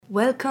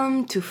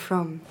Welcome to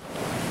From.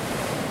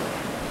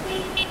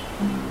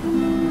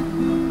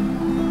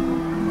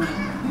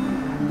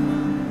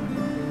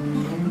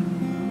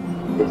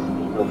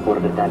 Destino por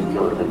detalli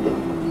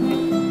ordine.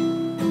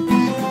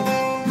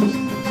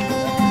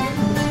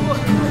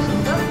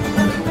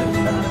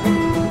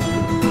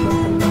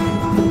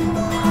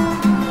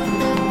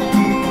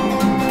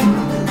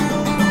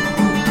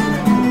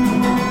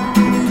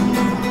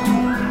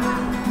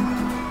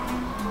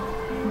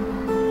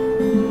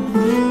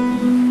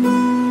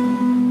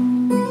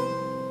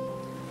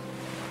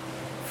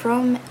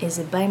 From is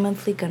a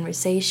bi-monthly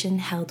conversation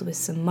held with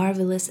some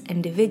marvelous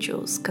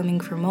individuals coming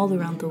from all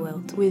around the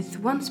world. With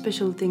one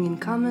special thing in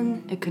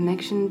common, a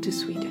connection to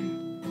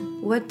Sweden.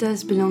 What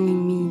does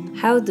belonging mean?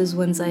 How does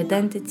one's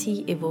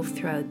identity evolve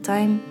throughout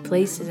time,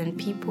 places and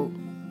people?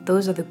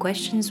 Those are the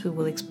questions we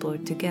will explore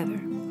together.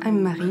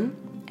 I'm Marine.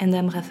 And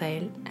I'm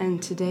Raphael.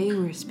 And today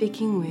we're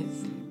speaking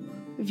with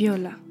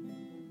Viola.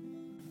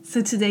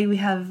 So today we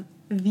have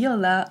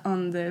Viola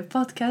on the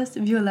podcast.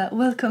 Viola,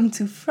 welcome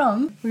to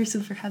From. We're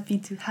super happy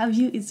to have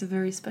you. It's a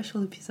very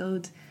special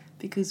episode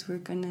because we're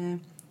gonna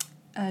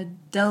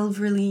delve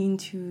really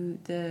into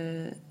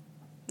the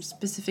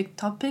specific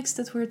topics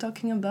that we're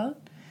talking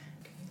about.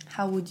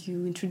 How would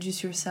you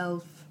introduce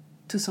yourself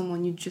to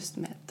someone you just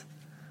met?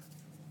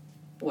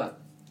 Well,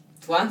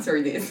 to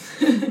answer this,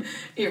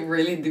 it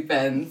really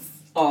depends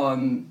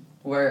on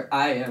where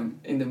I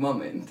am in the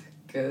moment,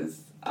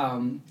 because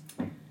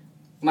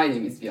my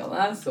name is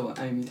Viola, so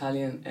I'm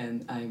Italian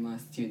and I'm a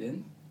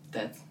student.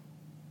 That's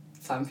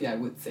something I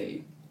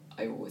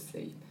always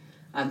say,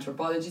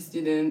 anthropology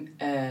student.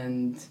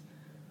 And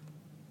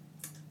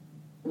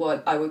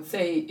what I would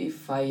say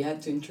if I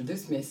had to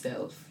introduce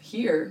myself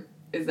here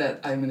is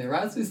that I'm an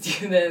Erasmus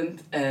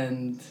student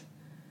and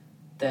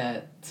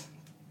that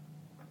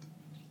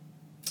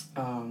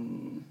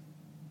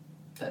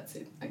that's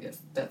it, I guess.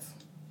 That's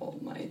all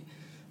my...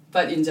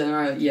 But in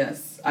general,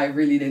 yes, I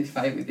really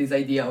identify with this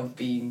idea of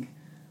being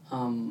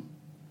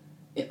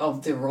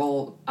of the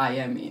role I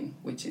am in,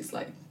 which is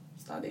like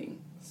studying.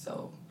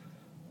 So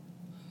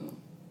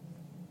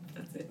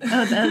that's it.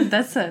 Oh,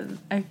 that's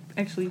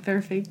actually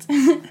perfect.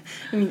 I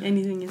mean,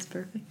 anything is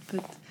perfect,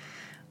 but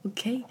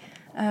okay.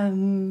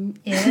 Yeah,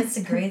 that's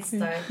a great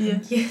start. Yeah.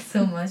 Thank you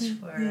so much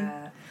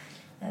for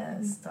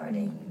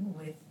starting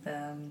with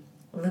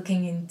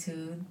looking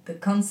into the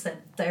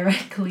concept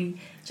directly,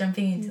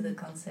 jumping into the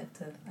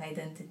concept of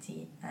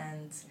identity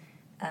and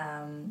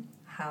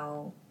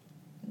how,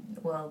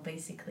 well,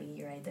 basically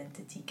your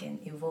identity can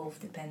evolve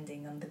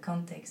depending on the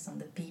context, on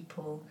the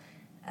people,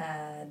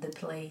 the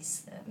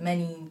place,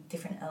 many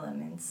different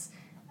elements.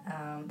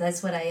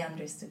 That's what I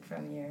understood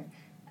from your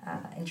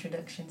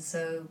introduction.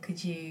 So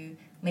could you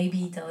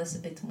maybe tell us a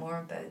bit more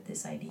about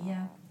this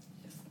idea?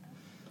 Yes.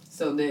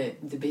 So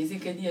the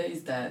basic idea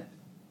is that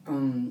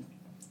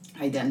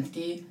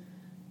identity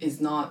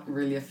is not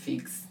really a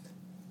fixed,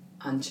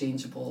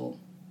 unchangeable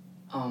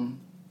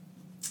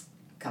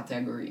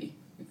category,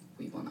 if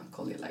we want to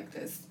call it like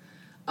this.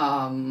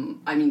 I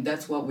mean,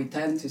 that's what we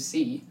tend to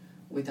see.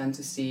 We tend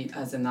to see it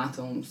as an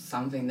atom,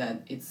 something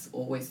that it's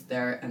always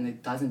there and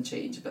it doesn't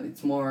change, but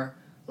it's more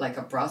like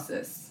a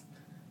process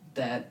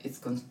that is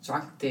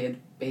constructed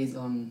based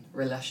on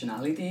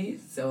relationality.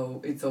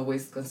 So it's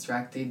always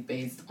constructed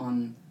based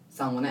on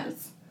someone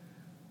else.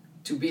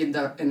 To build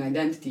an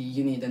identity,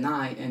 you need an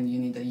I and you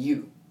need a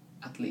you,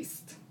 at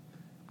least.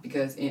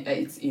 Because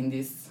it's in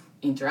this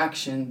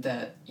interaction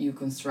that you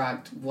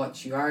construct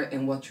what you are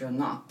and what you're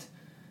not.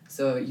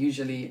 So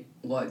usually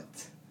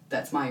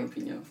that's my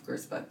opinion, of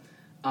course, but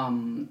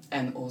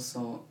and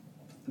also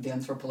the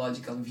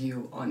anthropological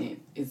view on it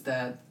is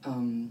that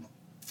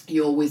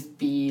you always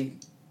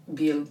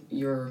build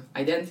your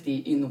identity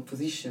in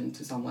opposition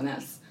to someone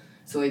else.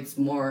 So it's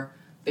more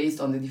based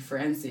on the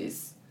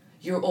differences.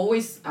 You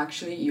always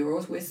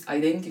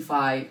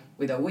identify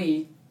with a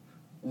we,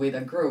 with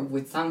a group,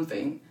 with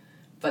something,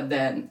 but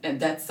then and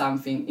that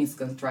something is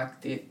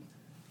constructed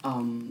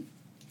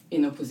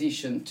in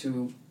opposition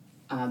to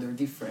another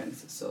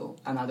difference, so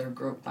another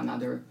group,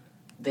 another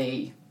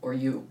they or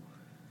you.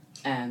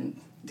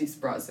 And this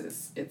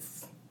process,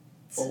 it's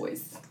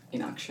always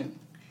in action.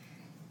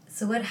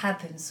 So what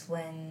happens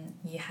when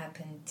you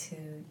happen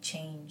to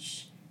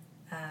change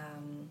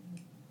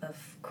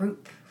of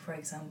group, for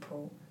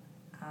example?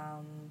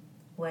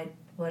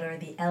 What are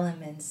the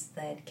elements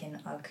that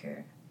can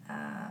occur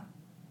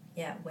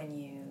when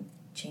you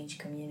change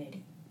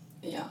community?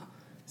 Yeah.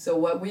 So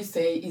what we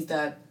say is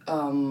that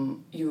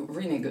you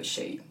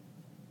renegotiate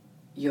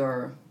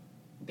your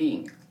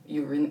being.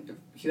 You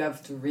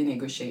have to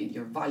renegotiate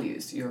your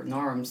values, your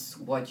norms,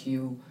 what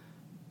you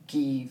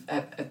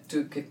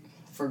took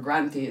for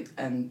granted,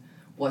 and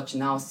what you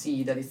now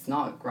see that it's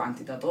not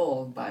granted at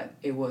all, but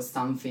it was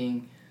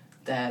something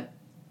that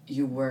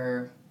you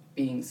were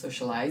being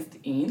socialized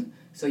in,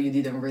 so you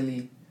didn't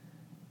really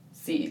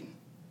see it.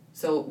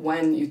 So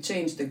when you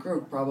change the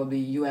group, probably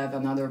you have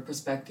another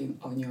perspective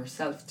on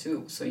yourself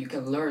too, so you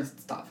can learn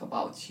stuff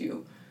about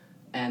you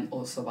and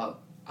also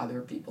about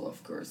other people,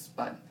 of course.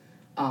 But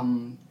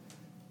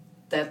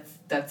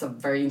that's a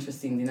very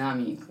interesting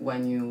dynamic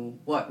when you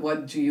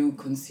what do you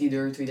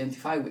consider to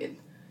identify with,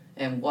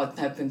 and what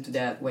happened to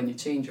that when you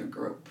change your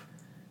group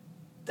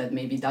that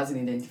maybe doesn't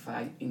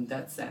identify in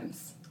that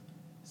sense.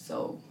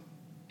 So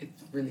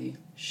it's really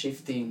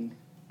shifting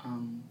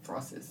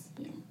process.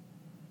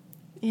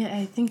 Yeah,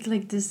 I think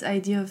like this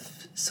idea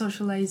of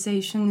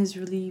socialization is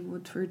really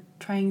what we're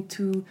trying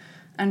to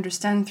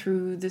understand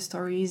through the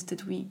stories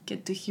that we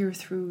get to hear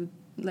through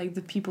like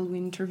the people we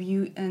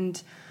interview,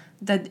 and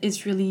that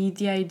it's really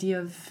the idea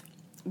of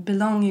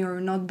belonging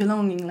or not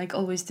belonging, like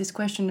always this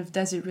question of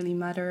does it really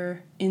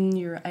matter in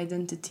your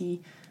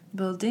identity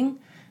building.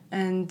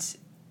 And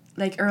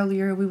like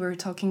earlier we were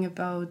talking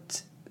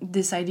about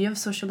this idea of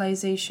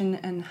socialization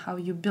and how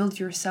you build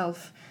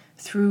yourself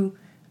through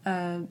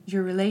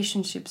your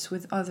relationships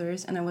with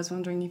others, and I was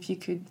wondering if you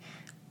could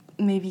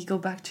maybe go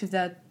back to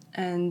that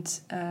and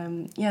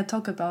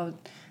talk about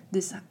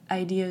these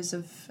ideas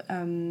of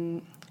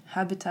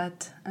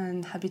habitat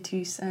and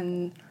habitus,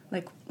 and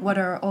like what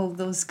are all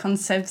those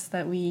concepts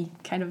that we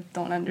kind of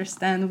don't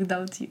understand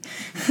without you.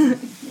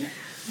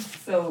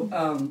 So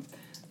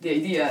the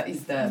idea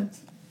is that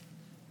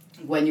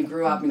when you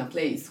grow up in a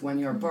place, when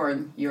you're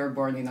born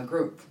in a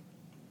group.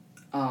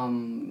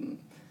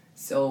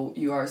 So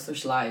you are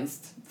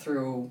socialized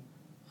through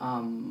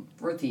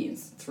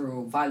routines,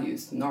 through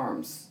values,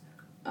 norms,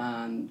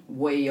 and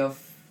way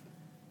of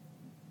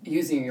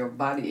using your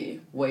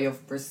body, way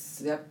of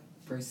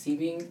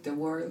perceiving the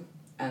world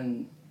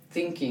and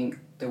thinking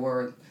the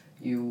world.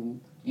 You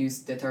use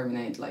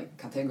determinate like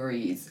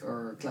categories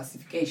or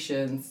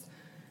classifications,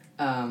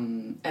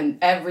 and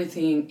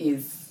everything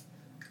is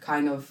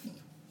kind of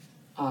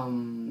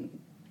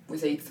we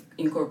say it's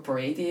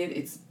incorporated,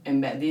 it's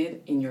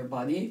embedded in your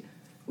body,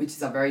 which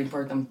is a very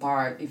important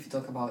part if you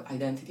talk about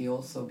identity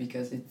also,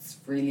 because it's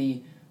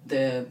really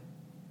the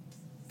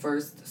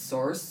first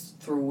source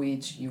through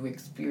which you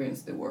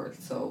experience the world.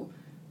 So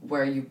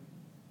where you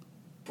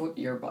put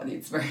your body,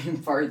 it's very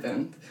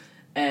important,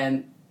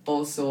 and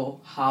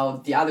also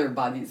how the other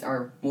bodies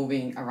are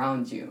moving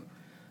around you.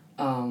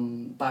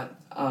 But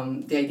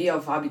the idea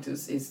of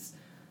habitus is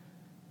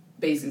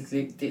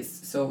basically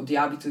this. So the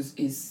habitus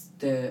is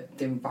the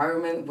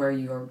environment where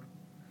you are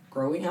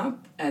growing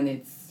up, and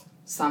it's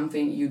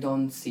something you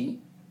don't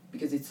see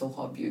because it's so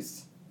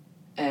obvious.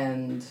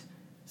 And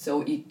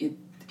so it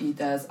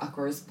has a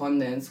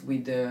correspondence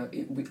with the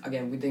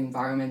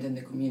environment and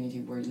the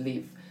community where you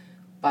live.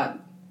 But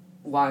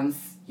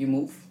once you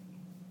move,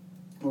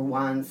 or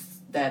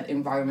once that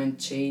environment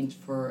change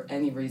for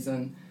any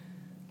reason,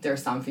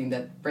 there's something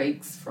that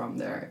breaks from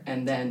there,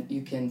 and then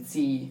you can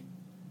see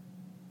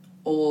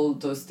all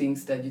those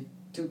things that you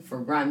took for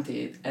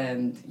granted,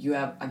 and you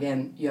have to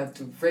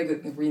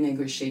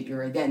renegotiate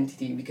your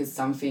identity because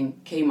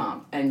something came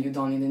up and you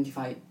don't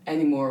identify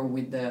anymore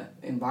with the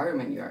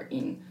environment you are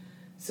in.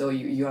 So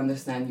you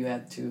understand you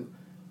had to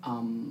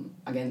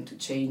to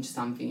change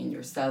something in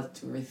yourself,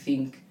 to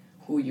rethink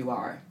who you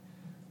are,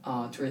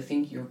 to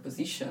rethink your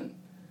position.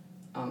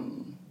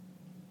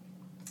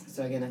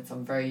 So again, it's a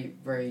very,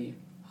 very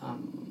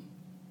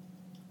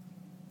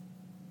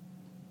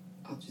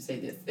how to say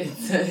this?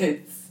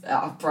 It's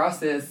a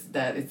process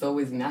that it's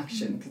always in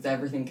action, because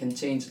everything can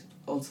change.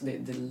 Also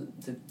the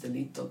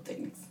little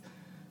things,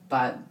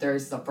 but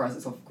there's a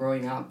process of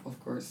growing up, of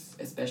course,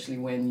 especially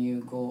when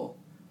you go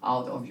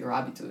out of your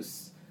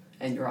habitus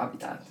and your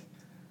habitat.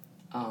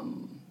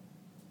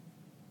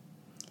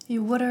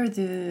 What are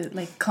the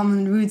like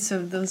common roots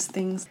of those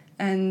things?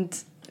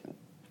 And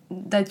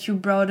that you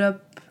brought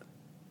up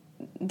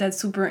that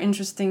super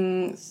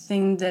interesting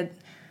thing that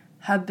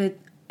habit,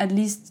 at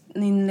least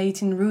in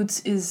Latin roots,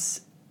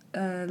 is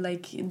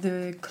like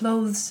the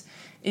clothes,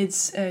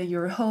 it's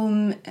your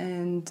home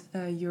and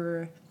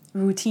your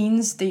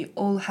routines, they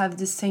all have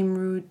the same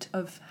root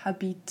of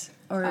habit,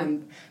 or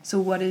so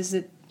what is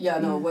it?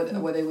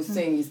 What I was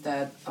saying is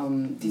that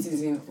this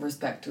is in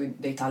respect to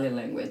the Italian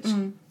language.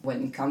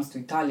 When it comes to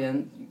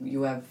Italian,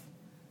 you have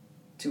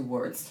two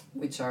words,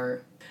 which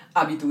are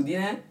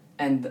abitudine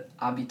and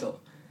abito.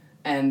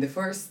 And the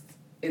first,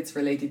 it's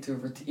related to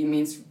routine, it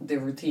means the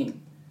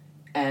routine.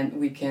 And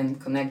we can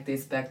connect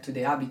this back to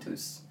the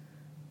habitus,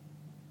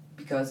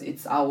 because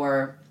it's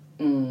our,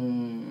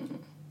 it's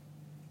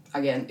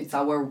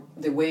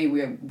the way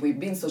we've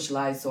been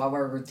socialized, so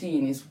our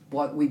routine is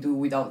what we do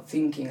without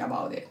thinking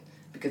about it,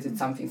 because it's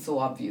something so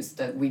obvious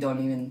that we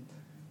don't even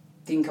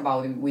think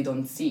about it, we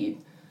don't see it.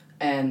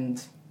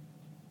 And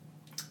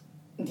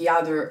the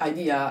other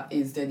idea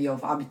is the idea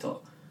of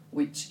abito,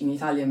 which in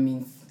Italian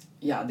means,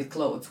 the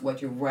clothes,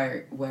 what you're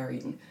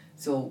wearing.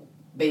 So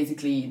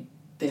basically,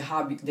 the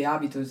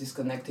habitus is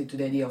connected to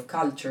the idea of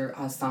culture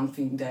as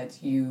something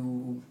that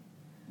you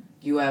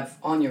have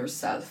on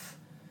yourself,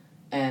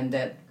 and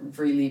that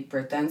really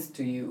pertains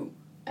to you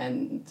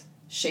and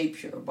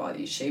shape your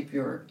body, shape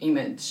your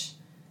image,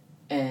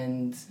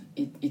 and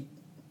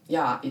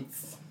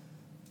it's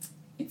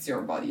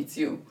your body, it's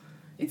you,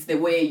 it's the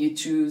way you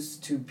choose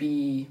to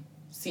be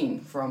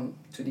seen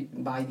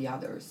by the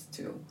others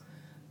too,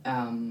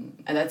 and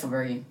that's a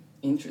very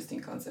interesting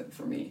concept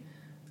for me.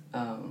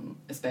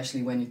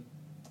 especially when you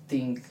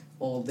think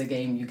all the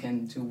game you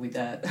can do with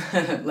that,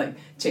 like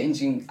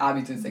changing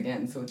habits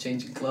again, so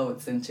changing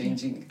clothes and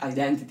changing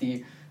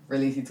identity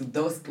related to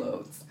those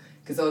clothes.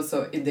 Because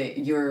also a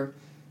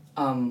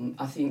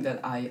thing that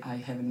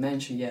I haven't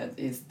mentioned yet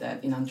is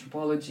that in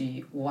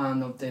anthropology,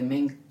 one of the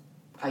main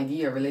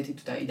idea related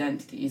to the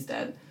identity is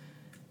that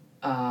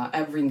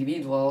every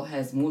individual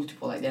has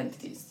multiple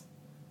identities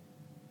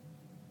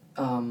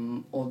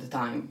all the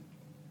time,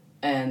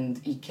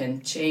 and it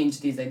can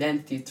change this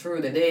identity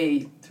through the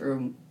day,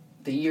 through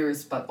the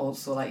years, but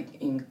also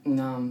like in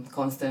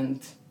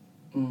constant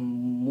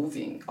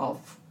moving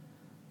of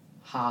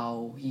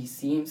how he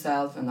see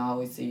himself and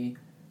how he see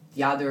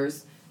the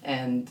others.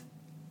 And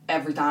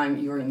every time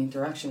you're in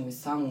interaction with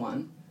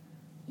someone,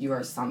 you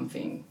are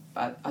something,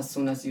 but as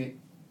soon as you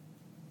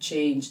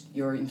change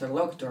your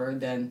interlocutor,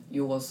 then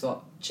you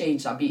also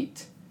change a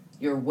bit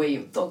your way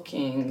of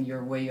talking,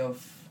 your way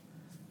of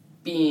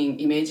being.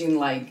 Imagine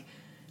like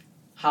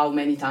how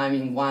many times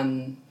in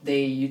one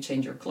day you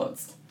change your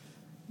clothes,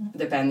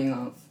 depending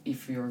on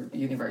if you're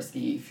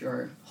university, if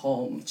you're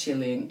home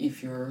chilling,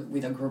 if you're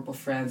with a group of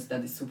friends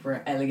that is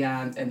super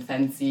elegant and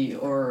fancy,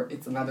 or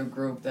it's another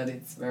group that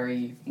it's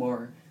very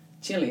more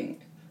chilling.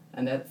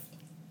 And that's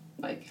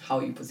like how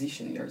you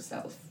position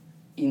yourself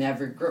in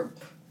every group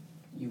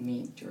you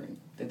meet during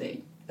the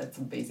day. That's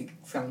a basic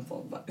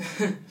example, but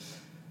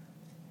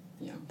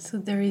yeah. So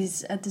there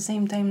is at the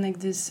same time like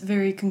this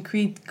very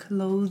concrete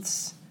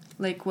clothes,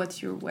 like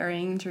what you're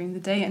wearing during the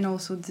day, and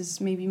also this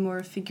maybe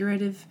more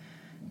figurative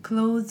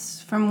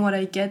clothes from what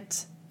I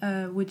get,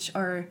 which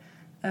are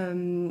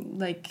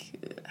like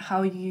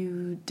how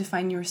you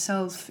define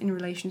yourself in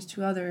relations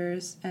to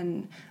others,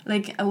 and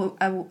like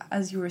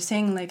as you were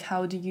saying, like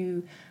how do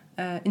you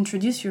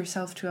introduce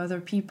yourself to other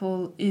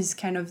people is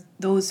kind of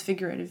those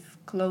figurative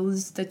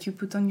clothes that you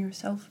put on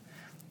yourself.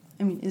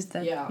 I mean, is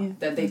that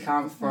that they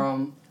come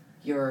from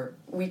your,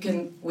 we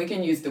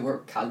can use the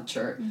word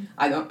culture.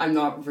 I'm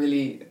not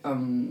really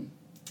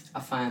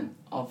a fan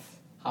of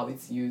how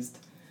it's used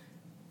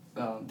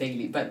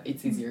daily, but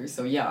it's easier.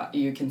 So yeah,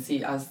 you can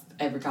see as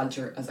every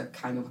culture as a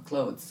kind of a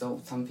clothes,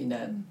 so something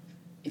that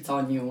it's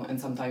on you and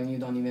sometimes you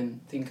don't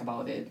even think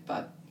about it,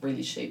 but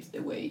really shapes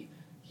the way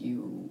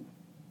you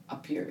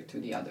appear to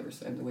the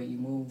others and the way you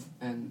move.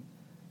 And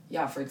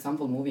yeah, for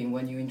example, moving,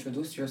 when you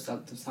introduce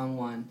yourself to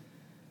someone,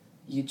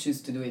 you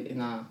choose to do it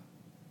in a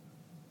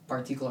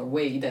particular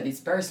way that is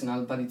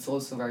personal, but it's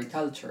also very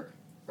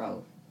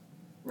cultural,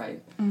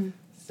 right?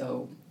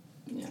 So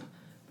yeah.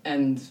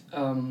 And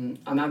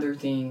another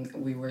thing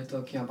we were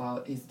talking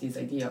about is this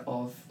idea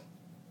of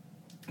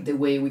the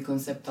way we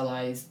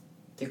conceptualize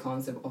the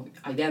concept of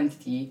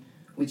identity,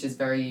 which is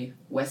very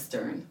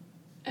Western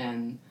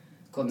and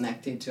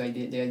connected to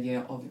the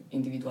idea of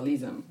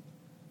individualism,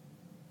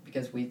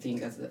 because we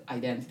think as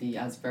identity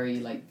as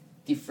very like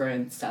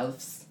different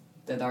selves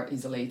that are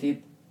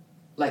isolated,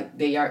 like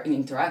they are in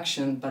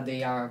interaction, but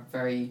they are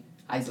very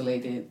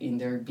isolated in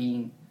their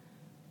being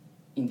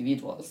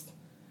individuals.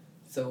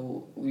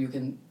 So you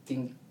can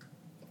think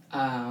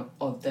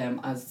of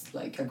them as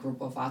like a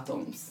group of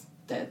atoms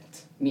that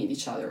meet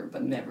each other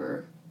but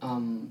never, how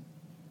do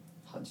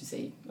you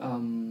say,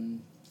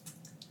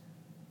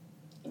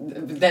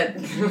 that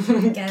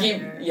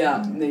keep,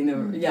 they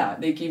never,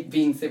 they keep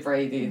being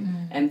separated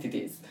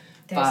entities.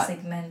 They're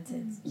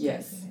segmented.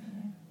 Yes.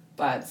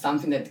 But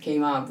something that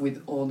came up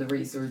with all the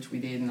research we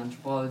did in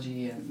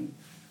anthropology and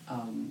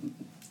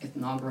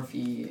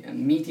ethnography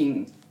and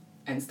meeting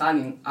and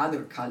studying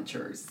other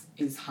cultures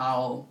is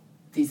how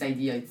this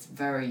idea is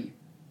very,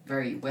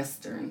 very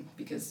Western,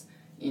 because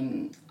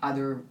in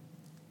other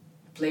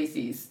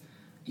places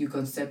you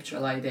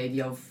conceptualize the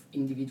idea of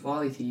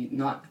individuality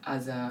not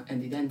as an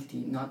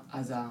identity, not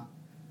as a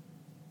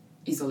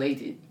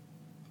isolated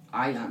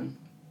island,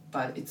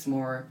 but it's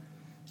more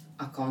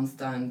a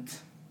constant,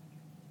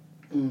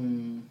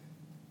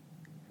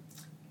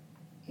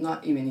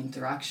 not even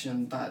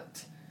interaction,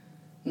 but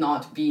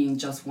not being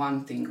just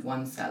one thing,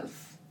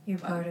 oneself. You're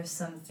part of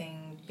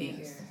something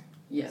bigger.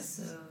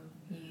 Yes. So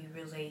you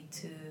relate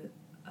to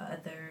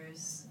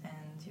others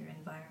and your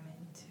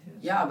environment too.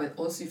 Yeah, but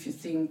also if you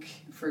think,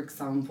 for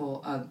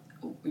example,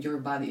 your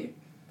body,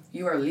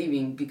 you are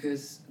living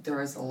because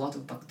there is a lot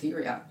of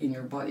bacteria in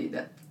your body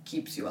that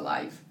keeps you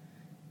alive.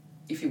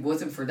 If it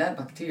wasn't for that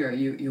bacteria,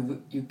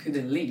 you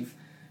couldn't live.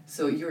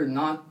 So you're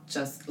not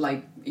just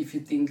like, if you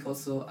think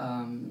also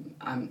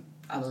at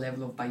a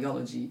level of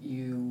biology,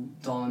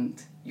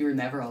 you're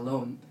never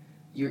alone.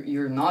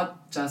 You're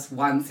not just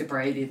one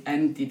separated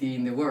entity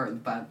in the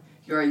world, but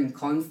you're in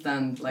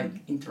constant like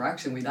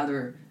interaction with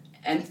other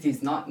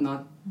entities, not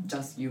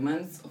just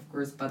humans, of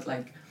course, but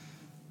like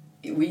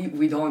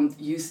we don't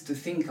used to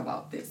think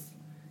about this.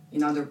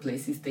 In other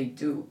places they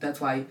do. That's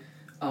why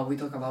we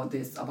talk about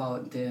this,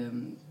 about the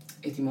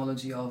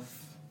etymology of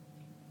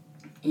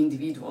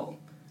individual,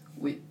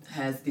 which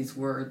has this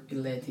word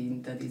in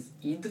Latin that is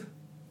id,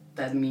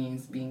 that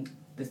means being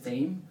the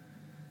same.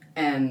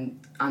 And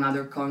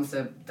another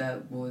concept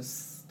that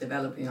was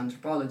developed in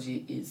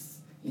anthropology is,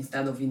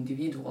 instead of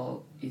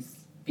individual, is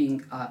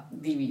being a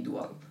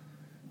individual,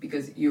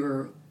 because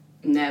you're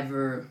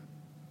never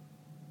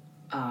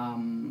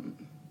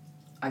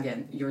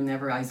again, you're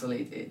never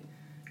isolated.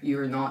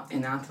 You're not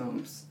in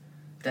atoms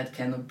that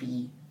cannot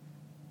be,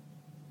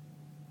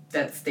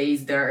 that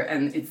stays there,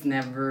 and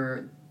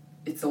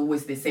it's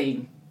always the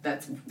same.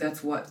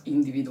 That's what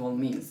individual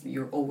means.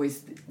 You're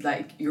always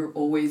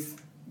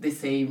the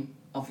same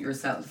of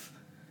yourself,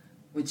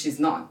 which is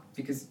not,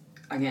 because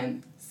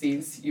again,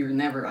 since you're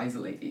never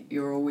isolated,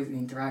 you're always in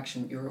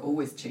interaction, you're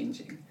always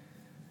changing.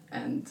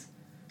 And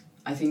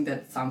I think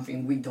that's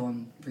something we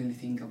don't really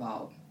think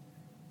about,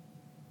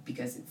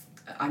 because it's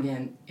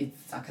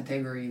a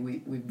category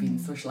we've been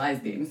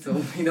socialized in, so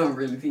we don't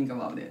really think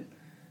about it.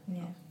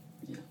 Yeah.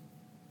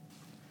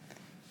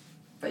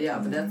 But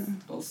that's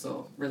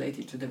also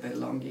related to the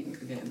belonging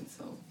again.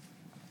 So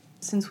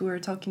since we were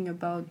talking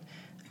about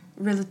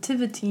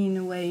relativity in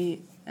a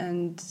way,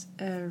 and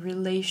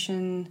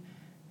relation,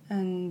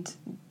 and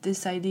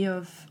this idea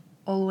of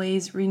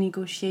always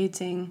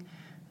renegotiating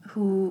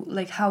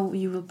how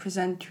you will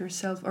present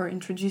yourself or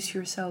introduce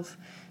yourself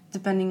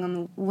depending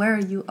on where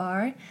you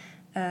are,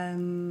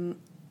 and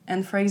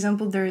for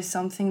example, there is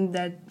something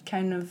that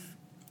kind of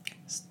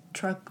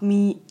surprised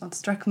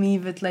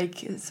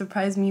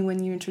me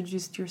when you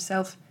introduced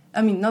yourself.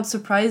 I mean, not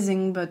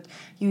surprising, but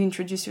you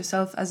introduced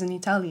yourself as an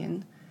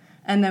Italian,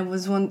 and I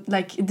was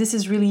this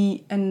is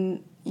really,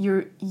 and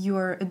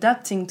you're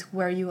adapting to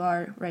where you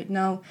are right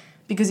now,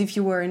 because if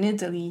you were in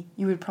Italy,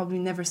 you would probably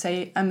never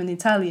say I'm an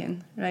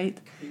Italian, right?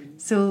 Mm-hmm.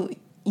 So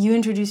you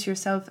introduce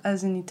yourself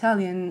as an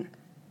Italian.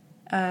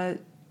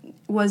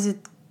 Was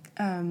it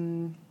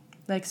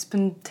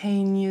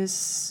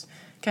spontaneous,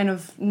 kind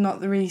of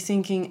not really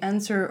thinking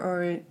answer,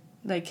 or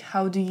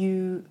how do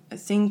you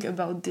think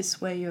about this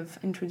way of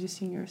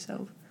introducing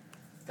yourself?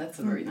 That's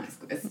a very nice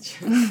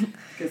question,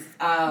 because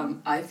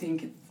I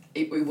think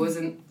it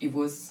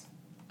was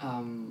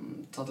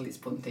totally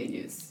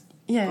spontaneous.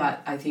 Yeah.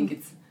 But I think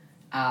it's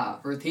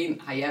routine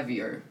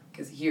heavier,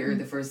 because here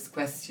the first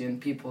question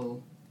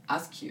people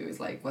ask you is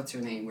what's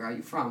your name, where are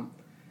you from?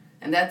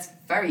 And that's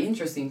very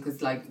interesting,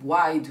 because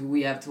why do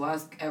we have to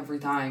ask every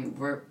time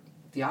where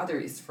the other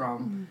is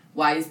from?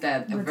 Why is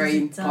that a very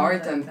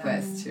important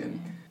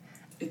question?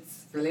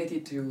 It's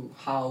related to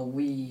how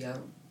we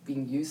are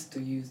being used to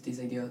use this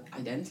idea of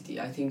identity.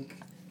 I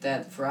think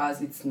that for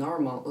us it's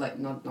normal,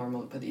 not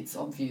normal, but it's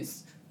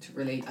obvious to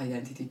relate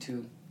identity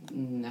to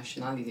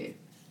nationality.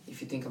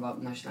 If you think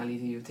about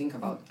nationality, you think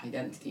about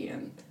identity,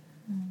 and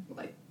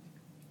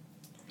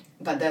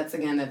but that's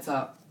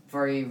a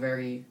very,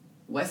 very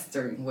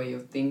Western way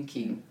of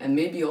thinking, and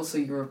maybe also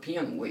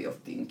European way of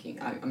thinking.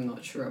 I'm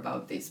not sure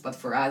about this, but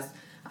for us,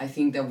 I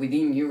think that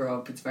within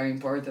Europe, it's very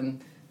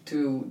important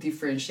to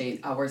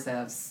differentiate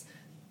ourselves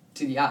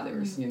to the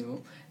others,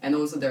 And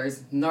also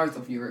there's North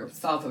of Europe,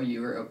 South of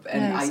Europe,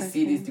 and yeah, exactly. I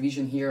see this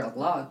division here a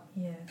lot.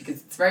 Yes.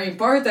 Because it's very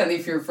important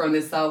if you're from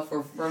the South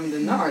or from the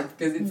North,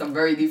 because it's a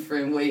very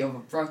different way of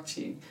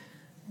approaching.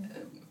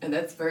 And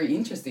that's very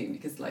interesting,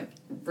 because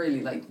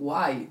really,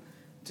 why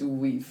do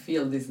we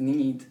feel this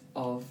need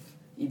of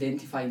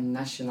identifying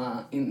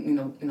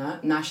in a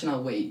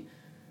national way,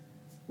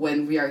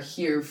 when we are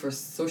here for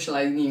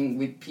socializing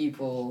with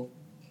people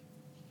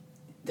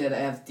that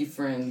have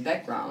different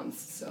backgrounds?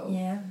 So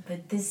yeah,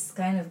 but this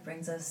kind of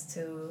brings us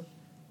to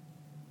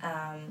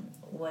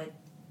what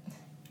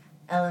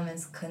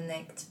elements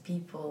connect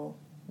people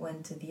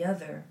one to the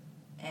other,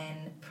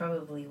 and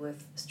probably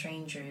with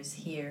strangers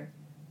here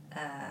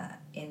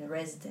in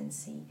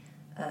residency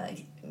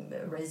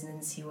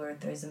where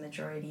there's a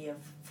majority of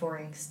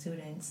foreign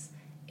students.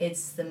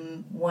 It's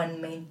the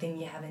one main thing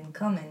you have in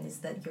common is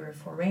that you're a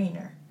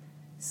foreigner.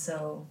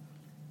 So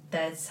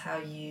that's how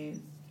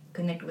you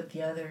connect with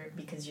the other,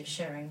 because you're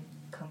sharing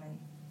common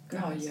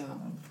grounds. Oh, yeah,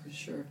 for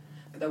sure.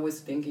 But I was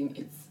thinking,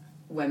 it's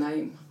when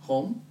I'm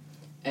home,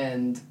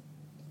 and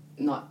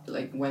not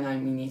when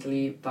I'm in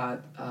Italy,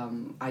 but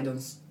I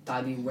don't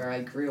study where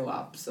I grew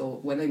up. So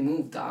when I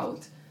moved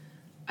out,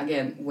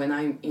 again, when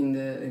I'm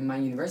in my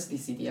university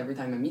city, every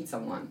time I meet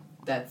someone,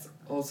 that's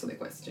also the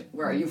question: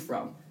 where are you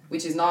from?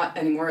 Which is not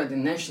anymore at the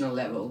national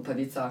level, but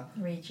it's a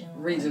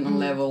regional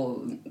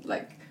level.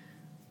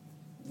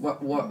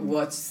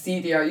 What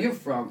city are you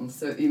from?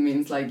 So it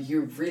means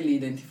you really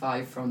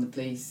identify from the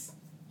place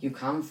you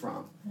come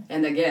from.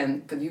 And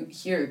again, but you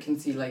can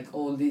see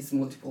all these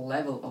multiple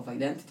level of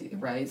identity,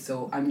 right?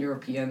 So I'm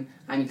European,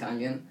 I'm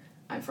Italian,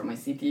 I'm from my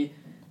city.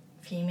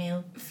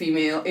 Female.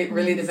 It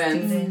really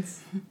depends.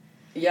 Students.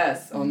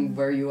 Yes, on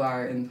where you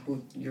are and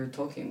who you're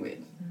talking with.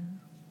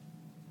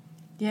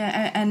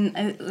 Yeah,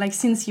 and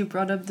since you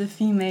brought up the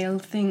female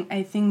thing,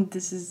 I think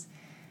this is,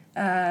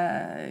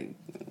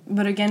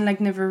 but again,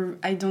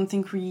 I don't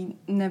think we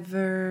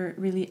never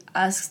really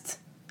asked,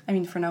 I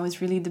mean, for now it's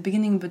really the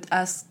beginning, but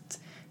asked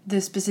the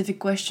specific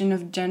question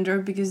of gender,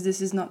 because this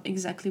is not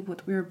exactly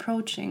what we're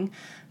approaching.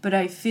 But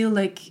I feel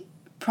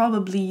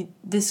probably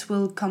this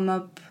will come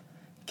up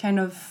kind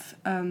of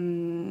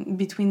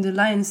between the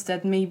lines,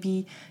 that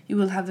maybe you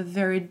will have a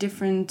very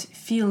different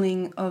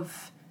feeling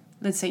of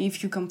let's say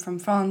if you come from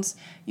France,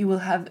 you will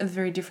have a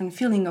very different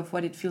feeling of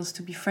what it feels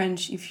to be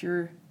French if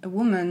you're a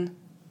woman,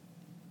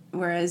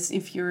 whereas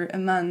if you're a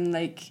man,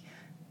 like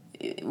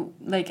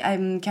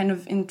I'm kind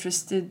of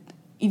interested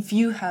if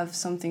you have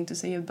something to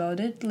say about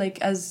it, like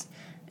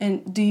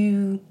and do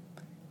you,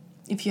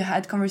 if you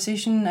had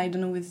conversation, I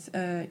don't know, with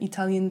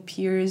Italian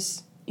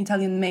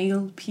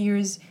male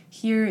peers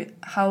here,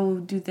 how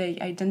do they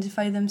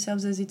identify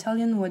themselves as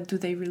Italian? What do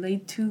they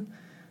relate to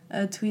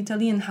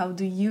Italy, and how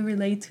do you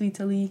relate to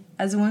Italy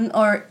as one?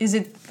 Or is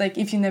it like,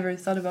 if you never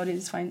thought about it,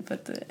 it's fine,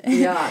 but...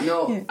 Yeah.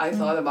 I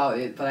thought about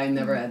it, but I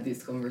never had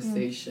this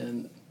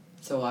conversation,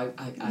 so I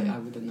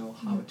wouldn't know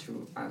how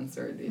to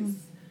answer this.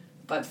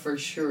 But for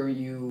sure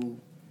you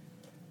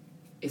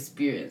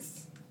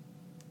experience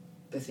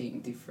the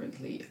thing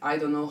differently. I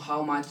don't know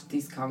how much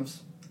this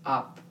comes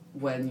up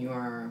when you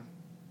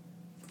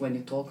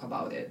talk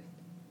about it,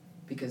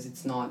 because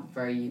it's not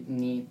very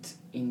neat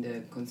in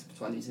the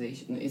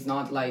conceptualization. It's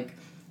not like,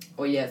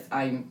 oh yes,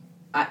 I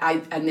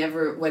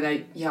never,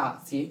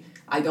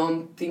 I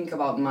don't think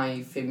about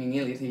my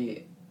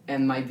femininity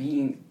and my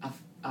being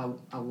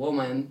a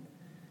woman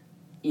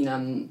in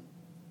a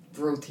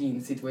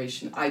routine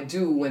situation. I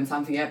do when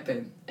something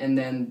happens, and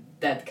then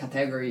that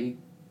category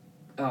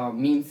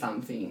means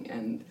something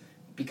and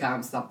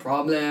becomes a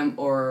problem,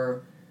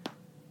 or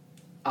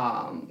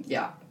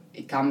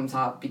it comes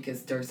up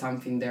because there's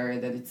something there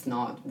that it's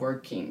not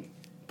working.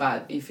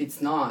 But if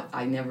it's not,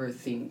 I never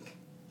think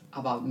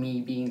about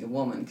me being a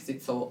woman, because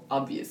it's so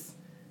obvious,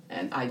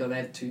 and I don't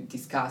have to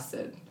discuss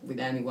it with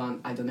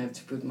anyone. I don't have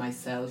to put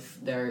myself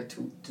there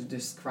to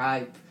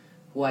describe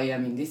who I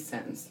am in this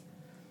sense.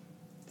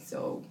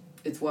 So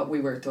it's what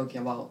we were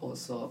talking about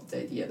also,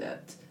 the idea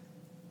that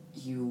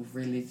you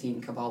really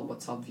think about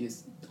what's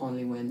obvious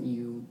only when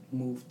you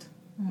move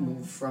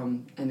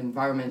from an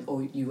environment,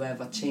 or you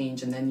have a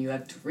change, and then you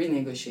have to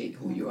renegotiate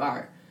who you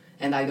are.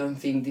 And I don't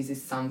think this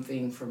is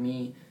something for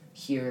me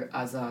here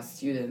as a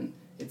student.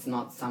 It's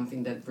not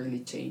something that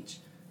really changed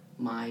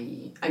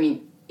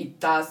it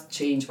does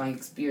change my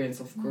experience,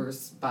 of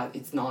course, but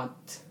it's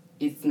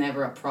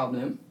never a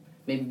problem.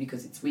 Maybe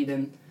because it's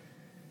Sweden,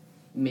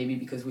 maybe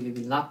because we live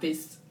in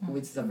Lapis,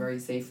 which is a very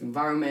safe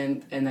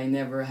environment, and I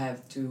never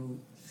have to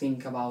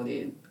think about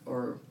it,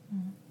 or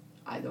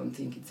I don't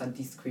think it's a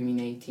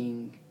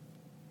discriminating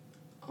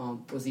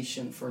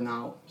position for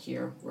now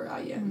here where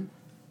I am.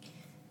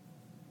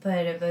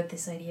 But about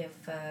this idea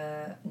of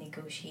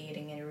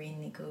negotiating and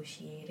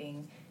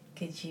renegotiating,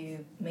 could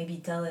you maybe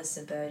tell us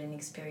about an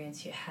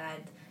experience you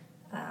had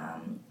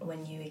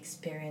when you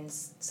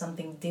experienced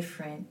something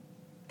different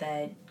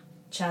that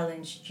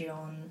challenged your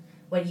own,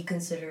 what you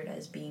considered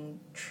as being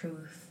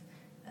truth,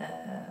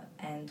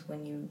 and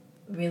when you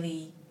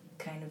really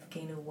kind of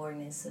gain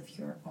awareness of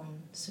your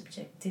own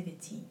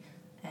subjectivity,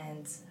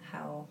 and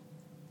how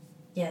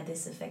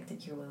this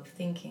affected your way of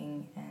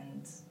thinking,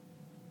 and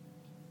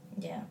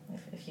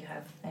if you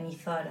have any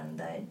thought on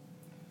that.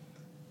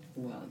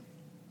 Well,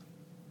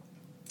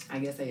 I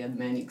guess I had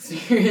many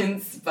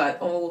experiences, but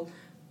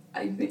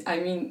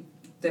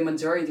the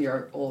majority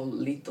are all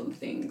little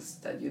things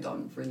that you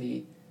don't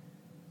really,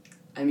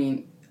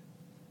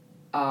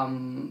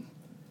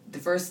 the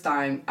first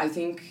time, I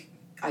think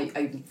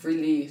I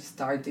really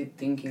started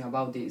thinking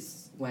about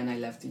this when I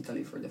left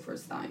Italy for the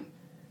first time,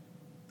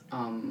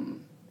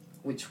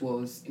 which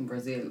was in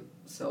Brazil,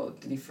 so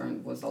the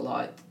difference was a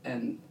lot,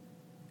 and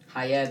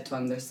I had to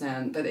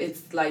understand, but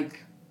it's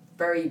like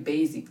very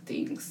basic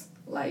things,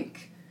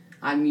 like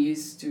I'm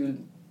used to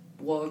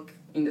walk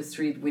in the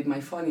street with my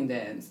phone in the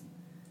hands,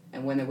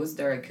 and when I was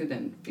there I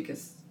couldn't,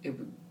 because it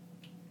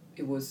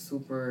was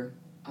super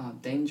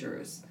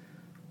dangerous,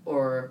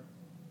 or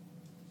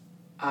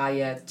I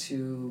had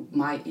to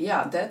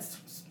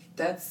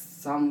that's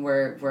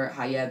somewhere where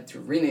I had to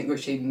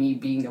renegotiate me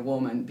being a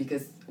woman,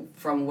 because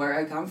from where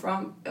I come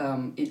from,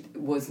 it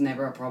was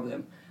never a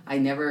problem.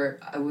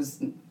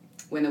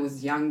 When I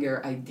was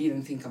younger, I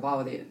didn't think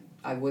about it.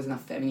 I wasn't a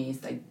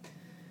feminist.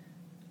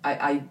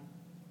 I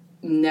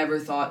never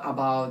thought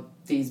about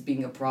this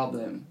being a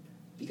problem,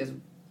 because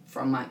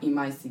in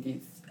my city,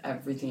 it's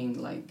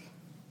everything like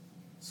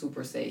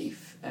super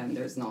safe and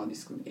there's no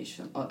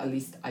discrimination, or at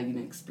least I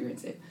didn't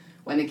experience it.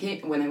 When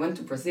I went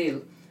to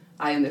Brazil,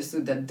 I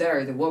understood that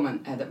there the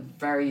woman had a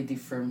very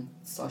different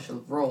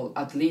social role,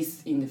 at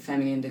least in the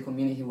family and the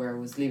community where I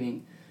was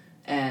living,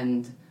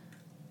 and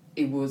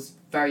it was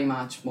very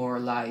much more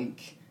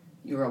like,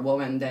 you're a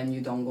woman, then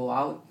you don't go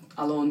out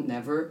alone,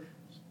 never,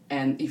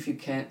 and if you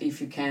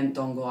can't,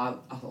 don't go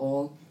out at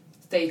all.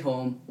 Stay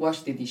home, wash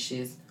the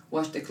dishes,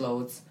 wash the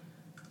clothes,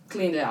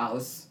 clean the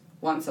house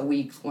once a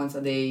week, once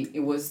a day.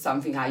 It was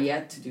something I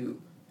had to do,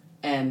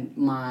 and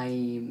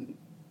my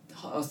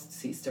host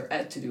sister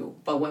had to do.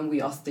 But when we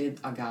hosted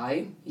a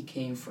guy, he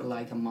came for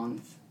like a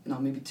month, no,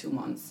 maybe 2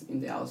 months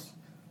in the house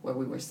where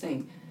we were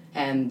staying,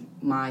 and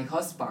my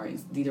host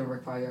parents didn't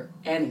require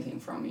anything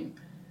from him.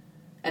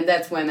 And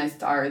that's when I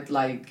started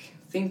like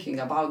thinking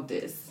about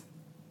this.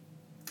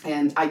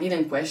 And I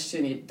didn't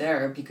question it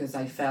there, because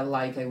I felt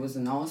like I was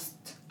an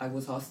host. I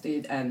was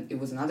hosted, and it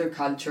was another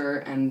culture,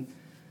 and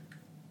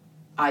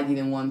I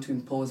didn't want to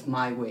impose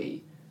my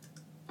way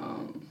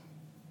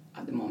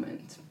at the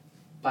moment.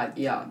 But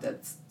yeah,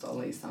 that's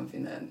totally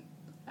something that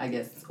I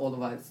guess all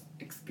of us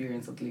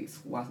experience at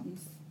least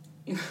once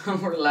in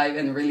our life,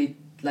 and really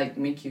like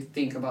make you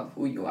think about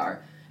who you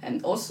are.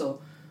 And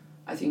also,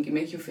 I think it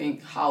makes you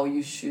think how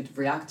you should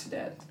react to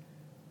that.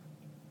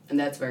 And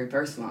that's very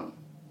personal,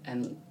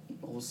 and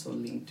also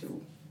linked to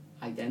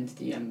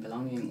identity and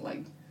belonging.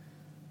 Like,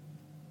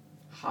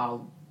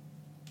 how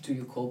do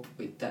you cope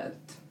with that?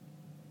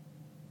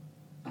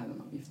 I don't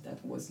know if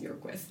that was your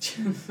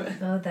question.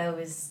 No, that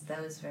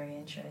was very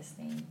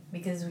interesting,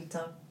 because we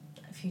talked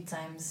a few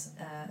times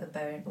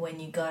about when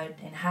you got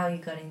and how you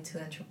got into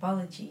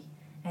anthropology.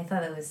 I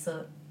thought it was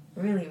so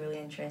really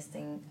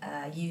interesting.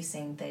 You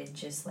saying that it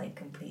just like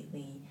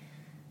completely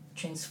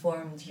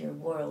transformed your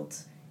world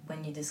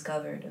when you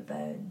discovered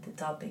about the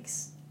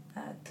topics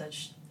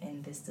touched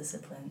in this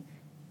discipline,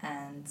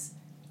 and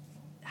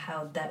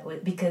how that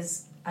would,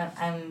 because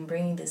I'm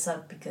bringing this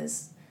up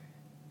because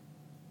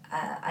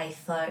I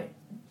thought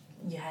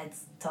you had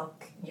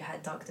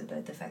talked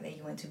about the fact that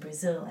you went to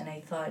Brazil, and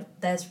I thought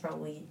that's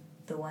probably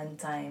the one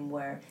time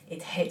where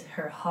it hit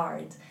her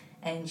hard,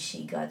 and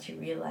she got to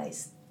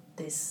realize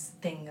this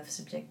thing of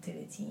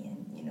subjectivity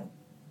and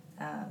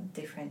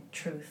different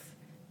truth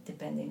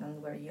depending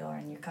on where you are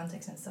in your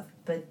context and stuff.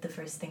 But the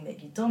first thing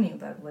that you told me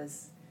about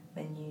was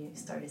when you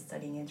started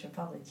studying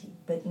anthropology.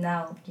 But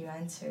now your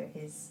answer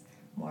is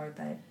more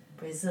about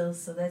Brazil,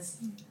 so that's...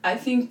 I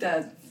think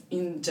that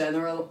in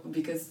general,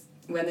 because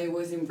when I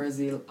was in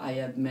Brazil, I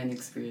had many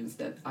experiences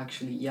that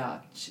actually,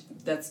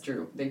 that's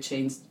true. They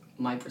changed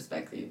my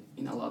perspective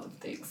in a lot of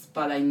things.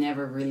 But I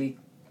never really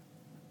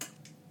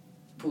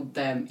put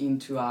them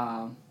into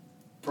a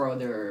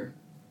broader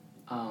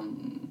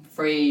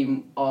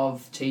frame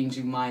of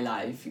changing my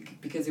life,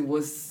 because it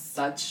was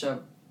such a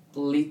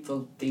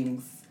little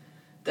things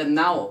that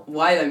now,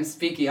 while I'm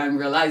speaking, I'm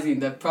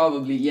realizing that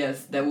probably,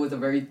 yes, that was a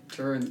very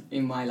turn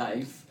in my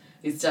life.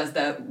 It's just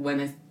that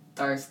when I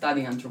started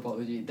studying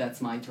anthropology,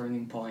 that's my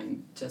turning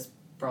point, just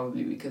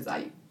probably because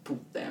I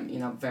put them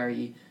in a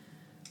very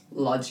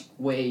logic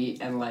way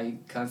and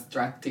like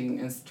constructing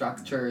and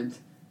structured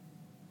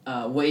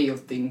way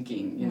of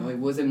thinking. You know, it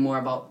wasn't more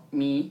about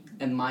me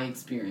and my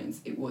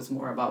experience. It was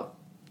more about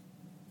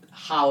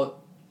how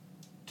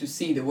to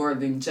see the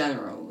world in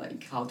general,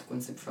 like how to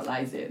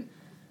conceptualize it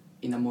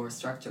in a more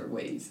structured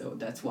way. So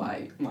that's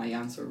why my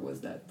answer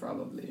was that,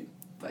 probably.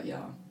 But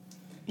yeah.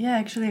 Yeah,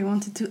 actually I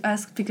wanted to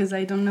ask, because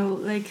I don't know,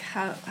 like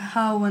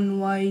how and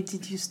why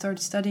did you start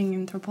studying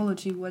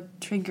anthropology? What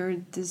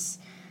triggered this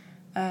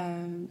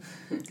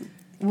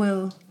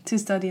will to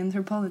study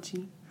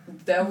anthropology?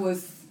 That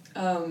was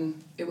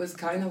it was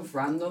kind of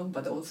random,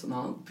 but also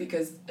not,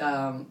 because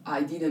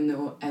I didn't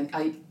know, and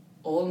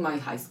all my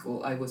high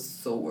school I was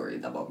so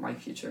worried about my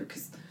future,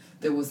 because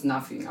there was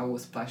nothing I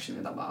was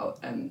passionate about,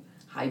 and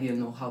I didn't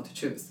know how to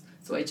choose.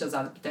 So I chose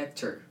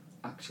architecture,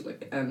 actually,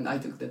 and I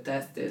took the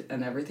test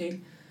and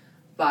everything.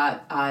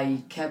 But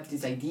I kept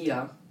this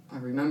idea, I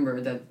remember,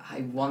 that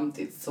I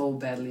wanted so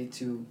badly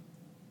to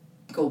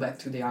go back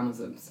to the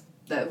Amazons.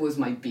 That was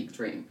my big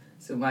dream.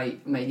 So my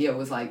idea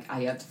was like,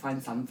 I had to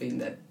find something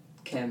that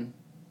can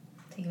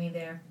Take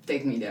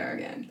me there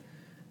again.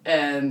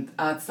 And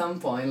at some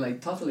point, like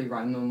totally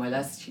random, my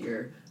last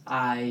year,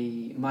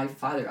 my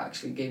father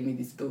actually gave me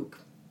this book.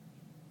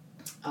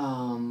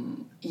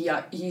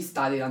 He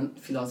studied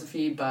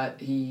philosophy, but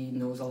he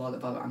knows a lot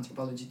about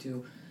anthropology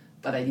too,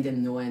 but I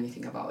didn't know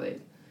anything about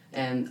it.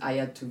 And I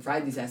had to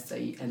write this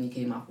essay, and he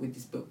came up with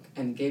this book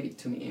and gave it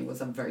to me. It was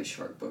a very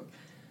short book.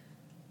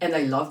 And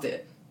I loved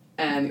it.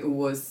 And it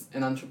was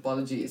an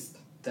anthropologist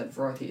that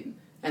wrote it.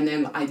 And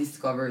then I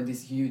discovered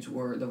this huge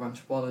world of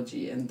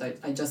anthropology, and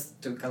I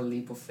just took a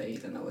leap of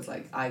faith, and I was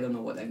like, I don't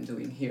know what I'm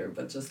doing here,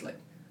 but just like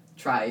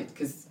try it,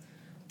 because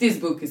this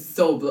book is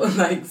so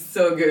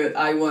so good.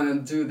 I want to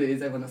do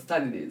this. I want to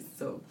study this.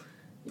 So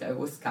yeah, it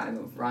was kind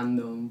of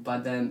random,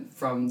 but then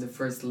from the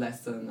first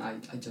lesson, I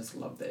just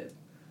loved it.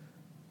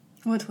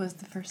 What was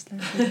the first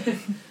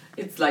lesson?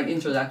 It's like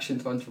Introduction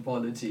to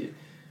Anthropology,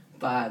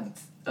 but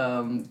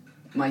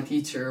my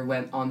teacher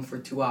went on for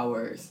 2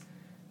 hours,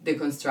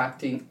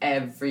 deconstructing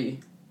every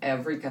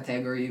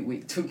category we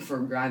took for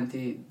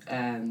granted,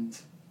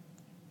 and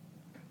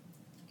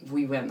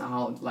we went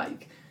out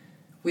like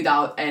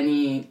without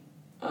any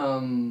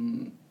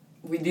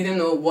we didn't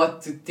know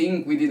what to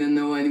think. We didn't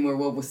know anymore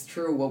what was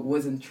true, what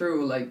wasn't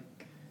true. Like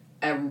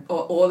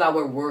all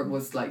our work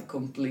was like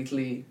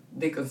completely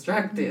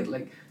deconstructed.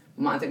 Like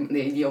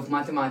the idea of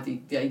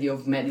mathematics, the idea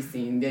of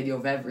medicine, the idea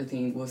of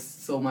everything was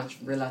so much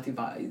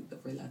relativized.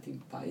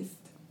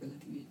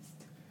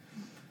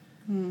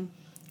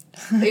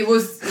 It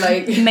was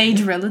like made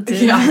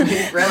relative. Yeah,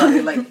 made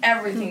relative. Like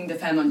everything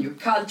depends on your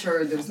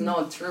culture. There's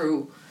no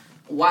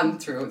one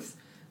truth.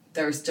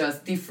 There's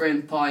just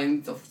different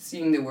points of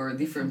seeing the world,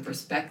 different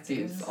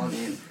perspectives on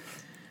it.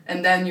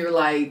 And then you're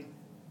like,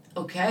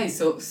 okay,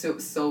 so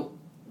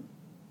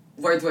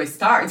where do I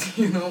start?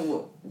 You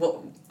know,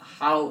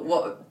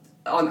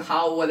 on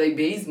what I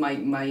base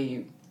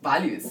my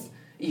values.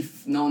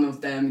 If none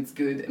of them is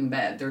good and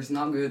bad, there's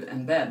not good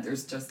and bad.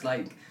 There's just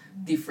like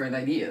different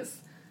ideas.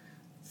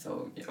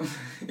 So you know,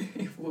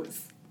 it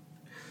was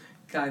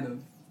kind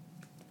of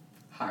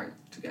hard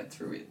to get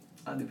through it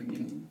at the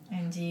beginning.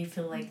 And do you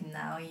feel like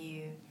now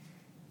you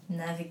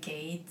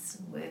navigate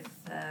with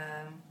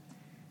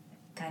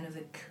kind of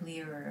a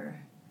clearer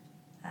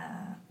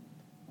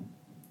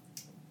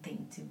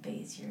thing to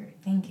base your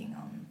thinking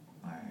on?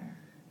 Or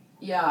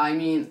Yeah, I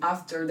mean,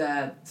 after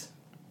that,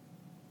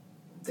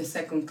 the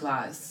second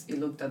class, it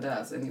looked at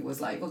us and it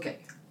was like, okay,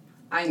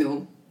 I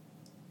know,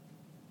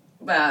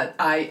 but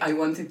I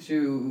wanted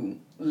to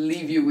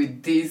leave you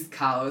with these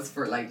cows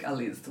for like at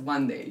least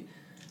one day.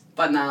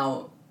 But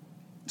now,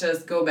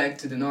 just go back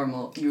to the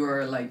normal.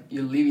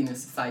 You live in a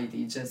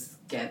society,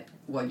 just get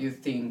what you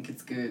think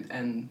is good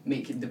and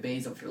make it the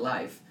base of your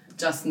life.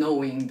 Just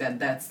knowing that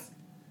that's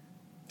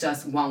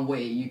just one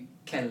way you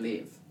can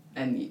live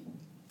and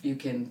you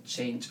can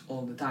change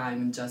all the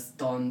time, and just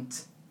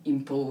don't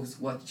impose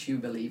what you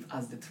believe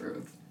as the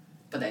truth.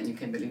 But then you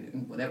can believe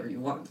in whatever you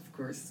want, of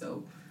course,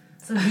 so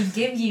he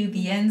gave you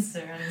the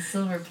answer on a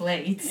silver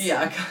plate.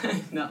 yeah,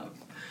 kind of.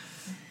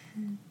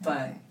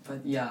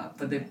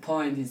 But the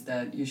point is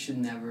that you should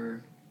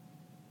never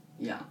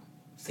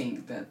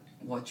think that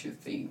what you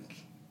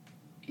think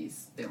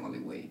is the only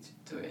way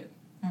to do it.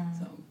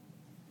 So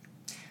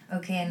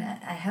Okay, and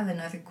I have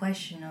another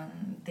question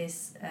on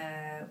this,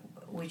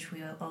 which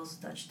we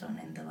also touched on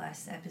in the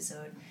last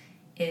episode,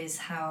 is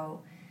how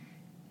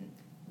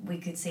we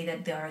could say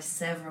that there are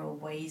several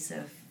ways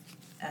of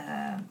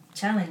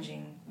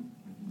challenging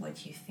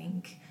what you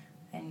think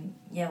and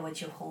what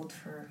you hold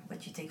for,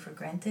 what you take for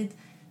granted.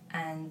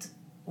 And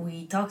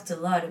we talked a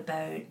lot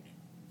about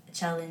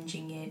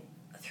challenging it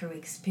through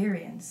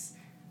experience,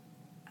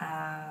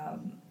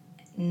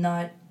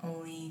 not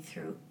only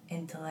through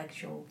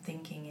intellectual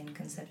thinking and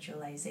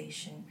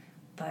conceptualization,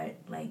 but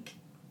like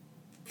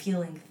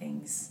feeling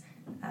things.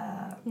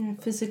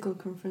 Physical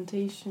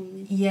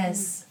confrontation.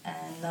 Yes,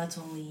 and not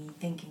only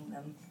thinking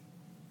them.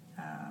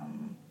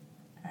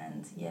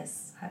 And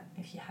yes,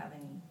 if you have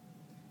any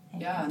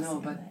yeah, no,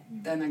 but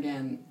then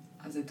again,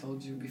 as I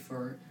told you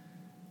before,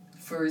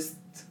 first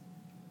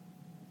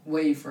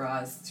way for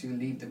us to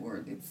leave the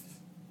world is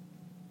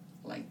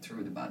like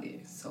through the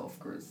body. So of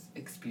course,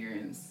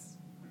 experience,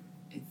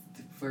 it's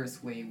the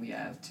first way we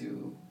have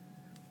to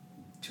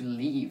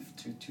live,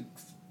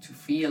 to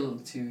feel,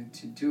 to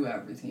do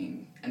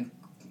everything, and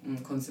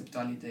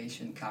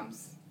conceptualization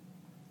comes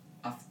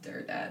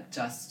after that,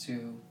 just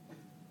to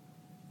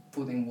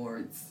put in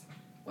words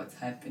what's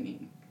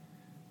happening.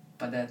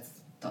 But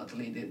that's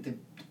totally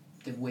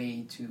the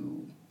way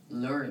to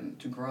learn,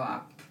 to grow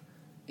up.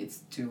 It's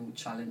to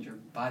challenge your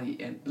body,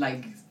 and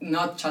like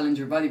not challenge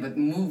your body, but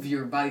move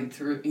your body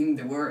through in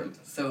the world.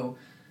 So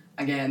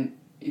again,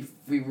 if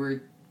we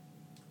were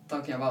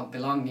talking about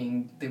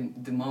belonging,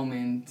 the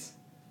moment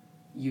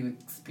you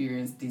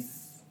experience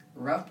this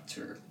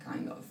rupture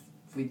kind of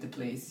with the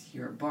place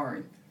you're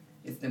born,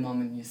 it's the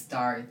moment you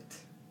start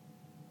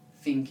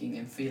thinking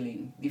and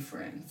feeling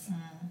difference,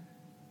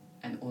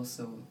 and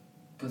also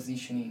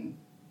positioning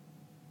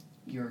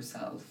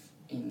yourself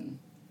in,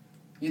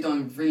 you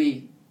don't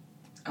really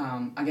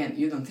again,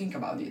 you don't think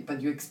about it, but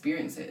you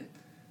experience it,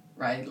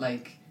 right?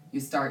 Like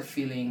you start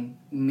feeling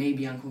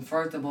maybe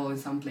uncomfortable in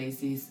some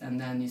places, and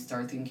then you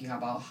start thinking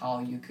about how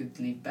you could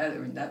live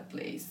better in that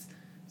place.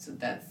 So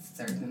that's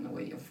certainly a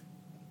way of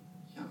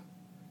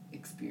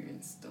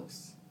experience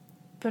those.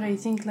 But I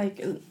think like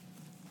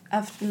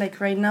after, like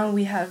right now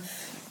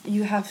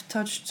you have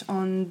touched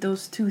on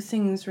those two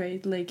things,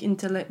 right? Like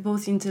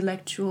both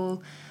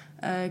intellectual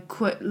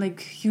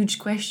like huge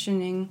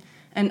questioning,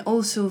 and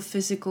also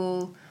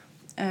physical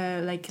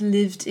like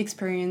lived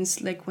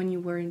experience, like when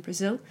you were in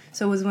Brazil.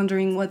 So I was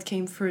wondering what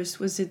came first.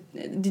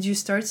 Did you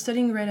start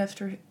studying right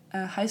after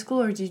high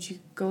school, or did you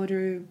go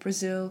to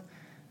Brazil?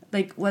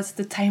 Like, what's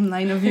the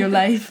timeline of your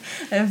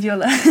life,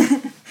 Viola?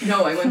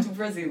 No, I went to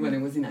Brazil when I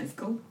was in high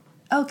school.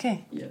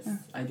 Okay. Yes,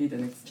 I did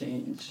an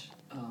exchange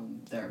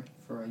there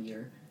for a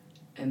year,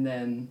 and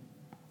then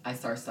I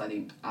started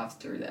studying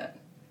after that.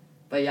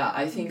 But yeah,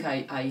 I think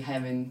I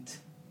haven't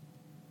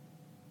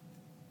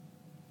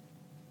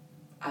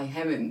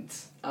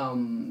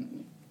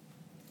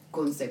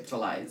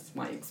conceptualized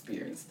my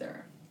experience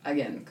there.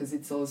 Again, because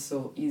it's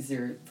also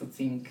easier to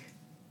think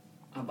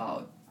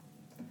about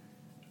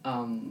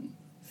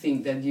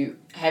things that you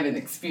haven't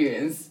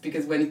experienced,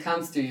 because when it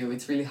comes to you,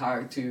 it's really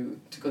hard to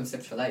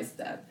conceptualize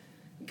that,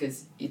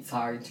 because it's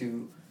hard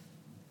to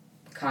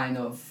kind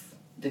of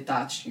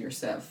detach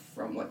yourself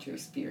from what you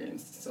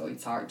experienced, so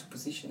it's hard to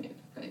position it,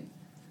 right?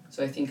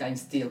 So I think I'm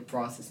still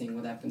processing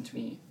what happened to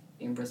me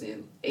in Brazil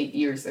 8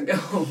 years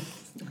ago.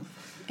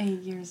 8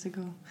 years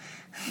ago.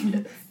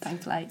 Yes. Time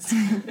flies.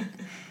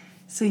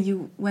 So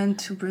you went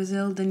to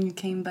Brazil, then you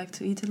came back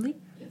to Italy,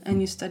 Yes.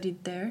 and you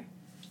studied there?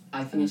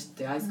 I finished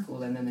the high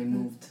school and then I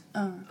moved,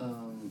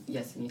 Oh.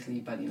 yes, in Italy,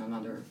 but in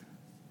another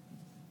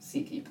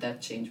city. That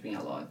changed me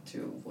a lot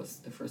too. Was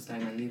the first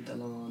time I lived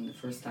alone, the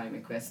first time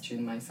I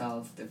questioned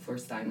myself, the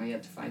first time I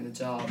had to find a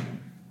job.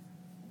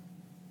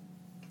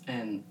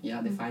 And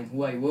define who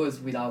I was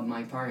without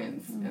my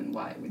parents and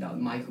why, without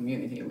my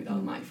community,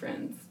 without my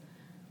friends.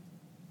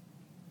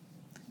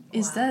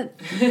 Is that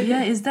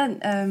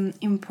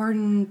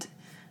important?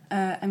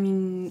 I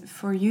mean,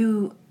 for you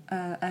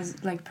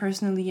as like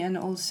personally, and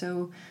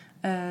also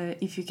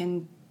if you can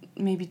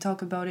maybe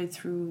talk about it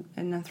through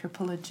an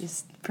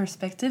anthropologist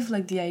perspective,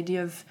 like the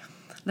idea of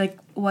like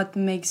what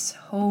makes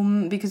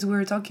home, because we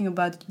were talking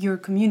about your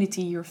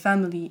community, your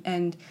family,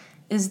 and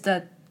is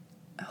that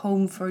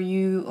home for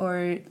you,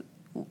 or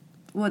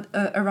what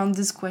around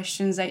these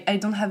questions? I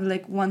don't have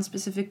like one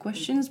specific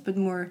questions, but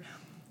more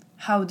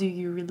how do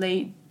you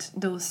relate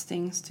those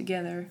things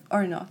together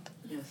or not?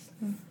 Yes.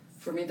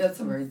 For me, that's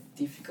a very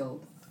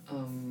difficult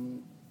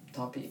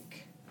topic.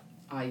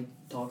 I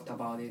talked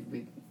about it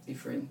with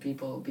different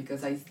people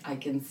because I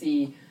can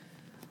see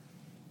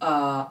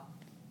a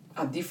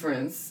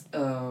difference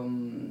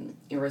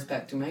in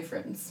respect to my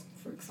friends,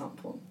 for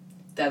example,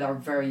 that are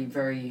very,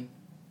 very,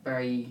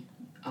 very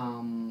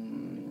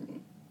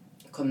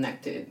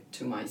connected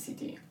to my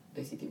city,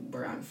 the city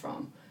where I'm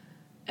from,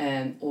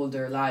 and all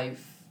their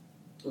lives,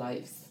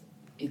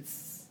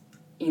 it's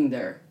in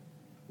there,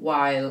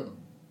 while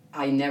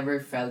I never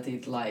felt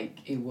it like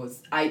it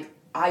was.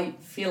 I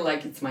feel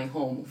like it's my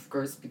home, of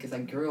course, because I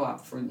grew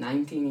up for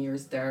 19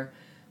 years there,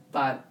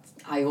 but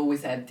I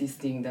always had this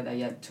thing that I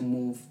had to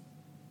move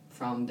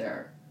from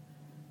there.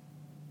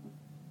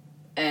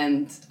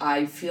 And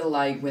I feel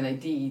like when I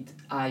did,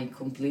 I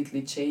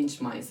completely changed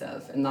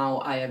myself, and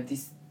now I have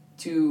these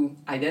two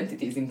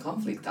identities in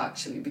conflict,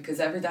 actually, because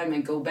every time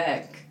I go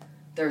back,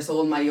 there's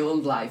all my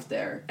old life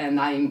there, and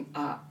I'm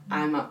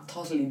a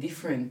totally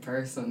different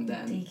person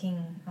then.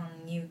 Taking on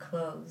new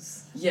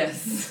clothes.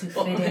 Yes, to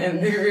fit and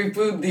in. we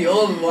put the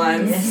old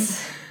ones.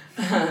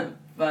 Yes.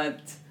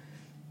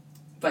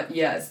 but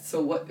yes.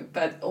 So what?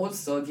 But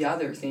also the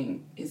other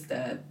thing is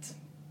that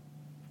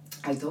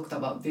I talked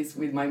about this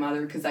with my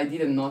mother because I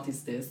didn't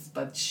notice this,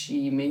 but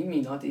she made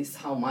me notice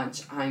how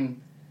much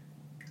I'm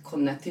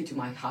connected to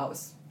my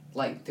house,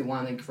 like the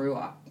one I grew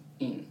up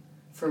in.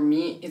 For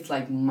me, it's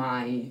like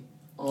my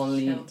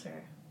only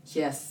shelter.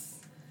 Yes,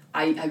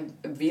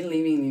 I've been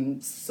living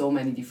in so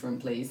many different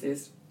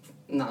places.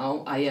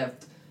 Now I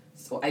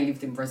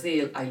lived in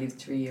Brazil, I lived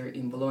 3 years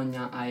in Bologna,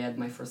 I had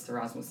my first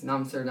Erasmus in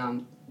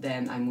Amsterdam,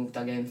 then I moved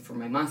again for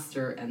my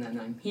master, and then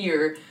I'm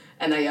here,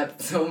 and I have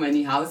so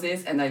many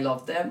houses, and I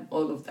love them,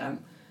 all of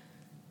them.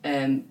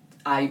 And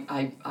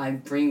I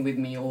bring with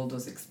me all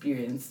those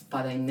experiences,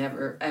 but I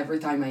never, every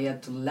time I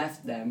had to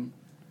left them,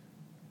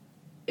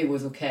 it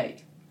was okay.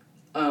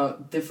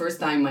 The first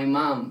time my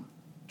mom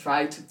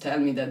tried to tell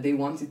me that they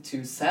wanted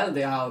to sell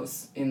the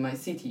house in my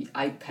city,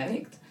 I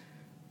panicked.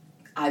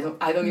 I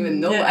don't even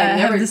know. Yeah, I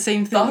never have the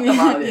same thought thing.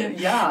 about it.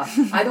 Yeah,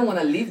 I don't want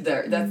to live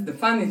there. That's the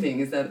funny thing,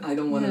 is that I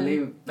don't want to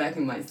live back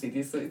in my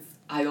city. So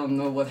I don't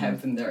know what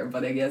happened there,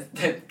 but I guess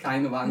that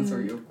kind of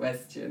answers your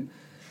question.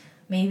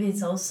 Maybe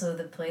it's also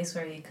the place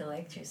where you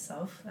collect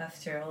yourself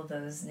after all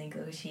those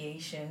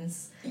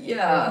negotiations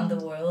around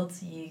the world.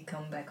 You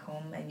come back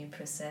home and you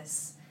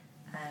process,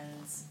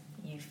 and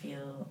you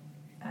feel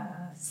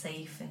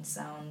safe and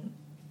sound,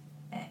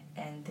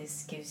 and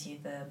this gives you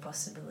the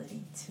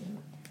possibility to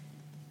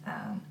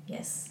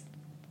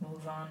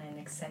move on and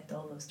accept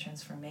all those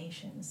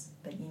transformations,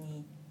 but you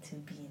need to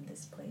be in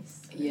this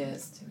place for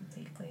this to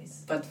take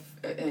place. But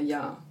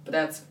but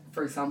that's,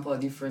 for example, a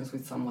difference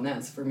with someone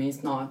else. For me,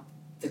 it's not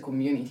the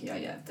community I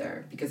have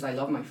there, because I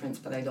love my friends,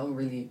 but I don't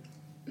really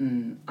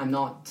I'm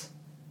not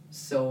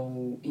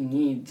so in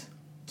need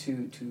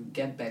to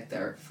get back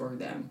there for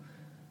them,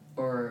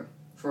 or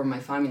for my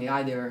family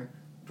either.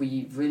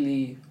 We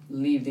really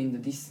lived in the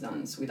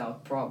distance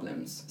without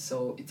problems,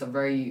 so it's a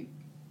very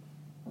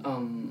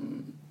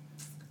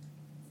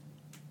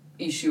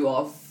issue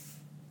of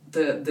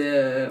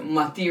the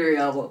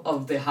material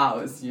of the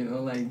house,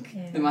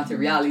 the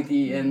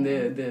materiality and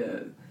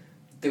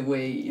the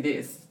way it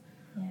is,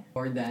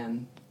 more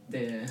than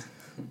the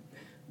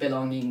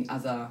belonging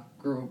as a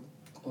group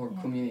or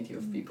community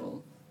of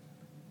people.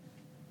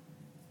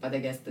 But I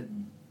guess that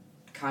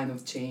kind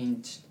of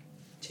change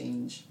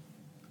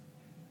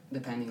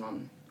depending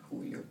on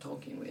who you're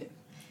talking with.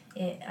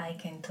 I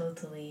can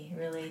totally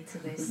relate to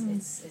this.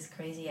 It's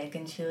crazy. I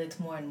can feel it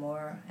more and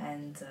more,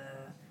 and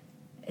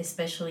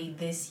especially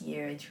this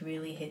year, it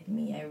really hit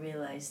me. I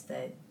realized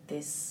that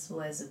this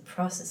was a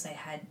process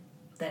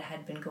that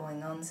had been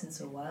going on since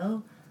a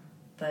while,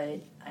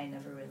 but I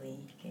never really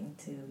came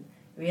to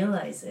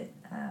realize it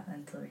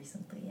until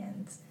recently,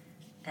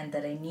 and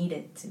that I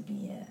needed to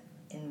be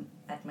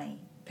at my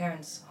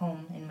parents'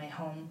 home, in my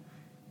home,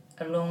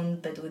 alone,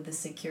 but with the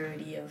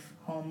security of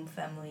home,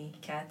 family,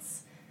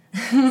 cats,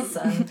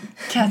 son.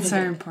 Cats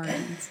are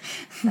important.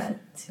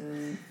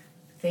 To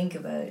think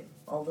about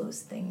all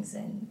those things,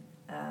 and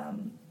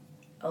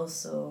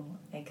also,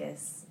 I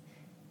guess,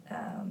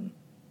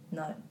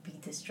 not be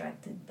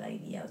distracted by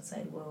the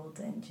outside world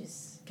and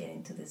just get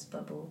into this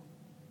bubble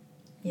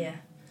Yeah.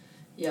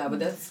 Yeah, but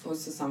that's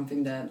also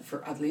something that,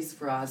 for at least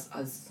for us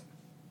as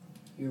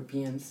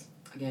Europeans,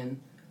 again,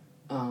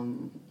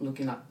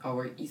 looking at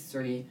our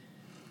history,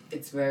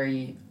 it's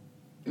very...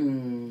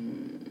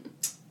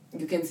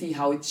 you can see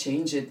how it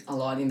changed a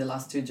lot in the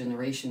last 2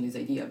 generations,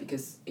 this idea.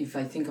 Because if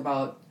I think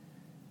about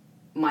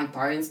my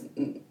parents,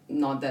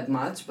 not that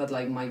much, but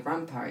like my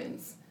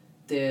grandparents,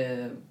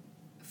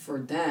 for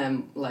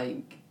them,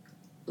 like,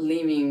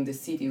 living the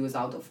city was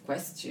out of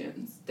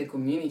questions. The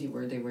community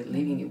where they were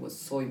living, it was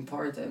so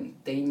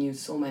important. They knew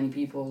so many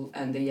people,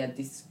 and they had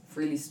this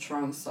really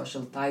strong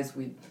social ties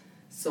with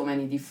so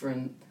many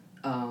different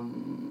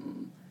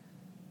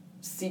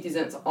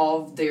citizens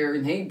of their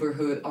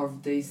neighborhood,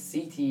 of the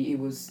city.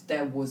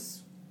 That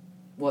was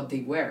what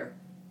they were.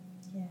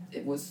 Yeah.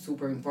 It was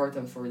super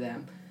important for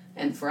them.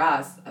 And for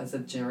us, as a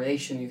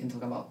generation, you can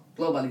talk about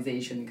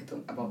globalization, you can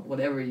talk about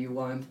whatever you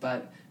want,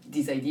 but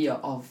this idea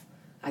of,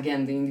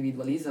 again, the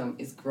individualism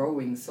is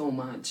growing so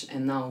much,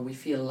 and now we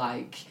feel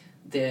like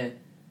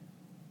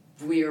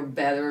we're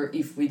better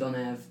if we don't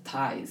have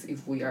ties,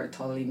 if we are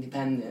totally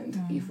independent,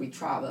 if we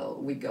travel,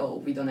 we go,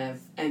 we don't have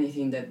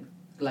anything that,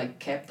 like,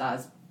 kept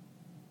us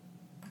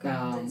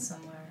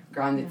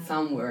grounded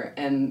somewhere,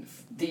 and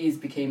this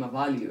became a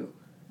value,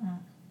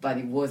 but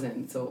it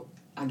wasn't. So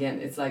again,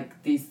 it's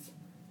like this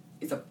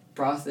is a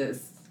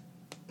process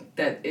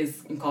that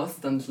is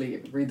constantly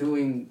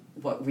redoing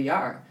what we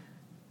are,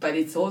 but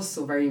it's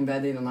also very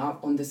embedded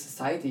on the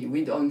society.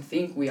 We don't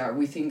think we are.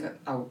 We think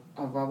of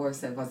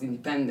ourselves as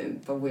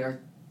independent, but we are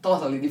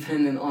totally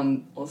dependent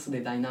on also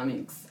the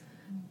dynamics,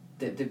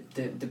 the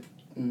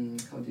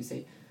how do you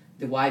say,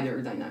 the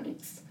wider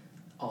dynamics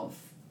of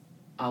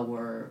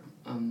our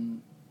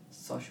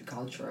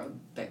socio-cultural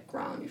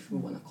background, if we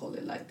want to call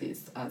it like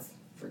this, as,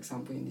 for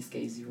example, in this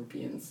case,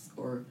 Europeans,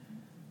 or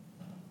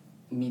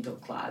middle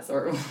class,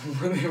 or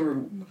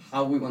whatever,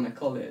 how we want to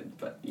call it.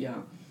 But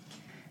yeah.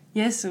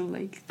 Yeah, so,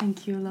 like,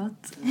 thank you a lot.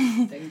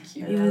 Thank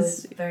you. It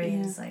was very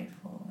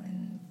insightful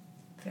and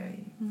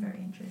very, very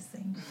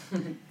interesting.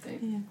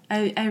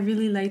 I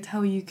really liked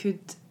how you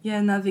could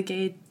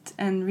navigate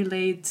and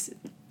relate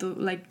the,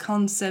 like,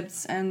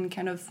 concepts and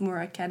kind of more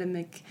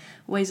academic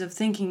ways of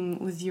thinking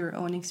with your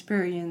own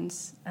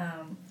experience.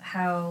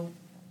 How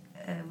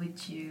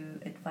would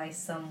you advise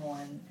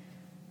someone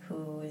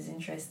who is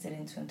interested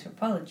into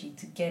anthropology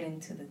to get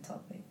into the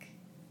topic?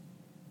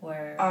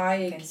 Where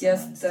I can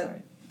guess someone that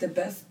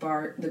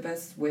start? the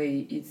best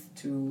way is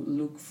to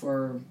look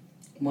for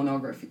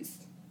monographies.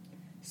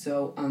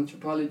 So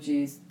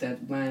anthropologists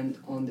that went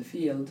on the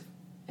field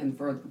and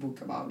wrote a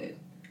book about it.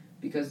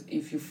 Because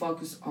if you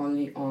focus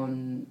only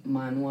on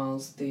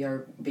manuals, they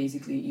are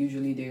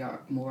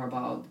more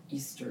about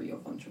history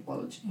of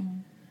anthropology,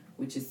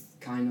 which is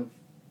kind of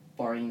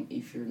boring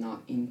if you're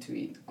not into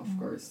it, of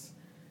course.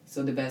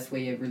 So the best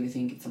way, I really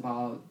think,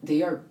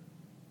 they are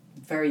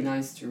very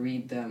nice to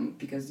read them,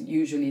 because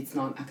usually it's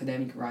not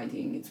academic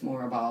writing. It's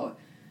more about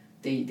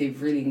they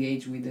really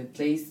engage with the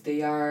place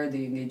they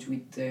engage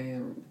with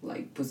their,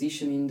 like,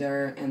 position in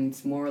there, and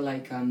it's more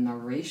like a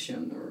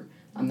narration or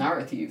a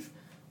narrative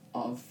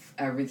of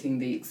everything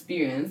they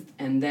experienced,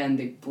 and then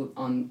they put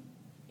on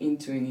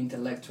into an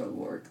intellectual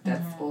work.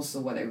 That's also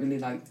what I really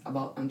liked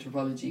about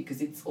anthropology,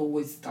 because it's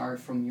always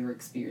start from your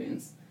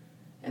experience,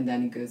 and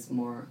then it goes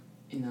more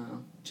in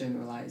a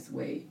generalized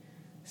way.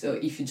 So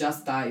if you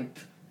just type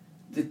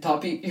the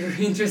topic you're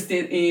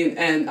interested in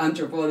and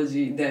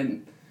anthropology,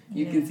 then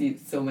you can see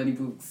so many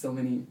books, so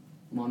many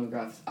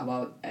monographs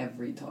about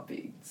every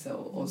topic.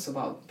 So also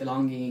about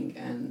belonging,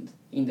 and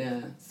in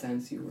the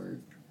sense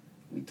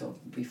we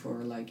talked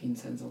before, like in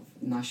sense of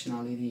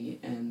nationality,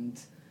 and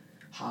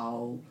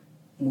how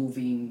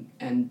moving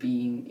and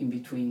being in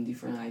between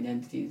different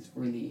identities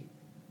really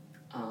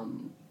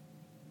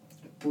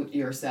put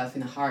yourself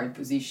in a hard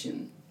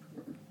position,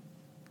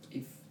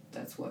 if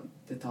that's what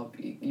the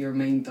topic, your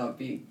main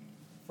topic,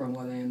 from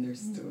what I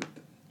understood.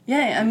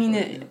 Yeah, I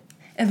mean,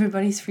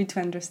 everybody's free to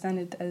understand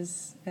it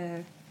as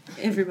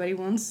everybody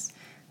wants.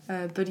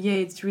 But yeah,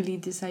 it's really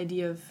this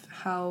idea of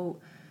how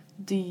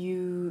do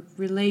you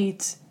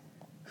relate,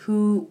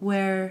 who,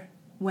 where,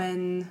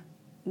 when,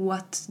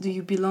 what do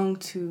you belong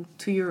to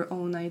your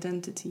own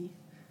identity?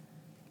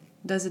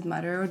 Does it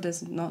matter or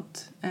does it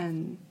not?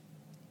 And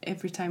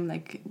every time,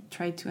 like,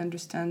 try to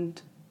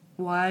understand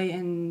why,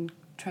 and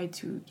try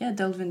to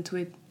delve into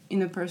it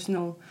at a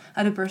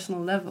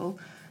personal level.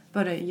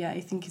 But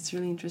I think it's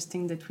really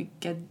interesting that we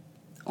get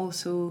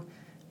also,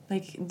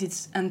 like,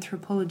 this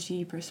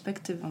anthropology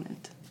perspective on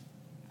it.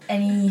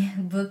 Any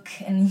book,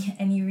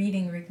 any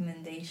reading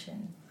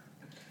recommendation?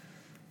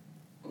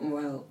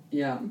 Well,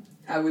 yeah,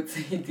 I would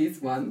say this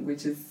one,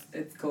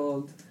 it's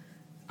called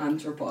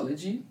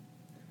Anthropology.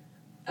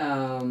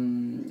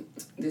 The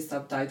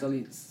subtitle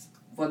is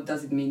What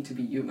Does It Mean to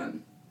Be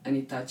Human? And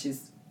it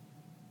touches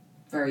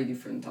very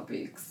different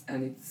topics,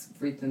 and it's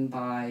written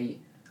by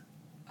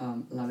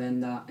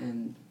Lavenda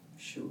and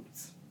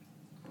Schultz.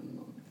 I don't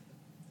know.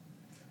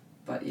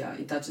 But yeah,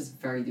 it touches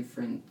very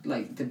different,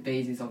 like, the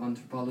basis of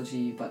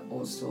anthropology, but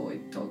also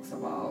it talks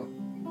about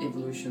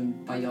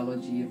evolution,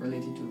 biology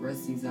related to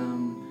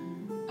racism,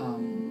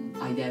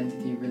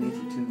 identity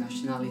related to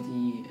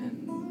nationality,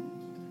 and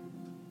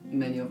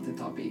many of the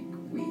topics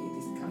we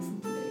discussed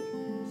today.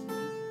 So,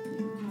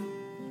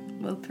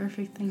 yeah. Well,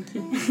 perfect, thank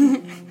you.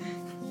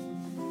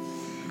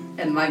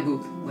 And my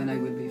book, When I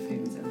Will Be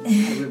Famous, and I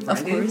will write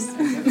Of course.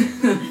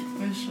 it.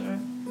 For sure.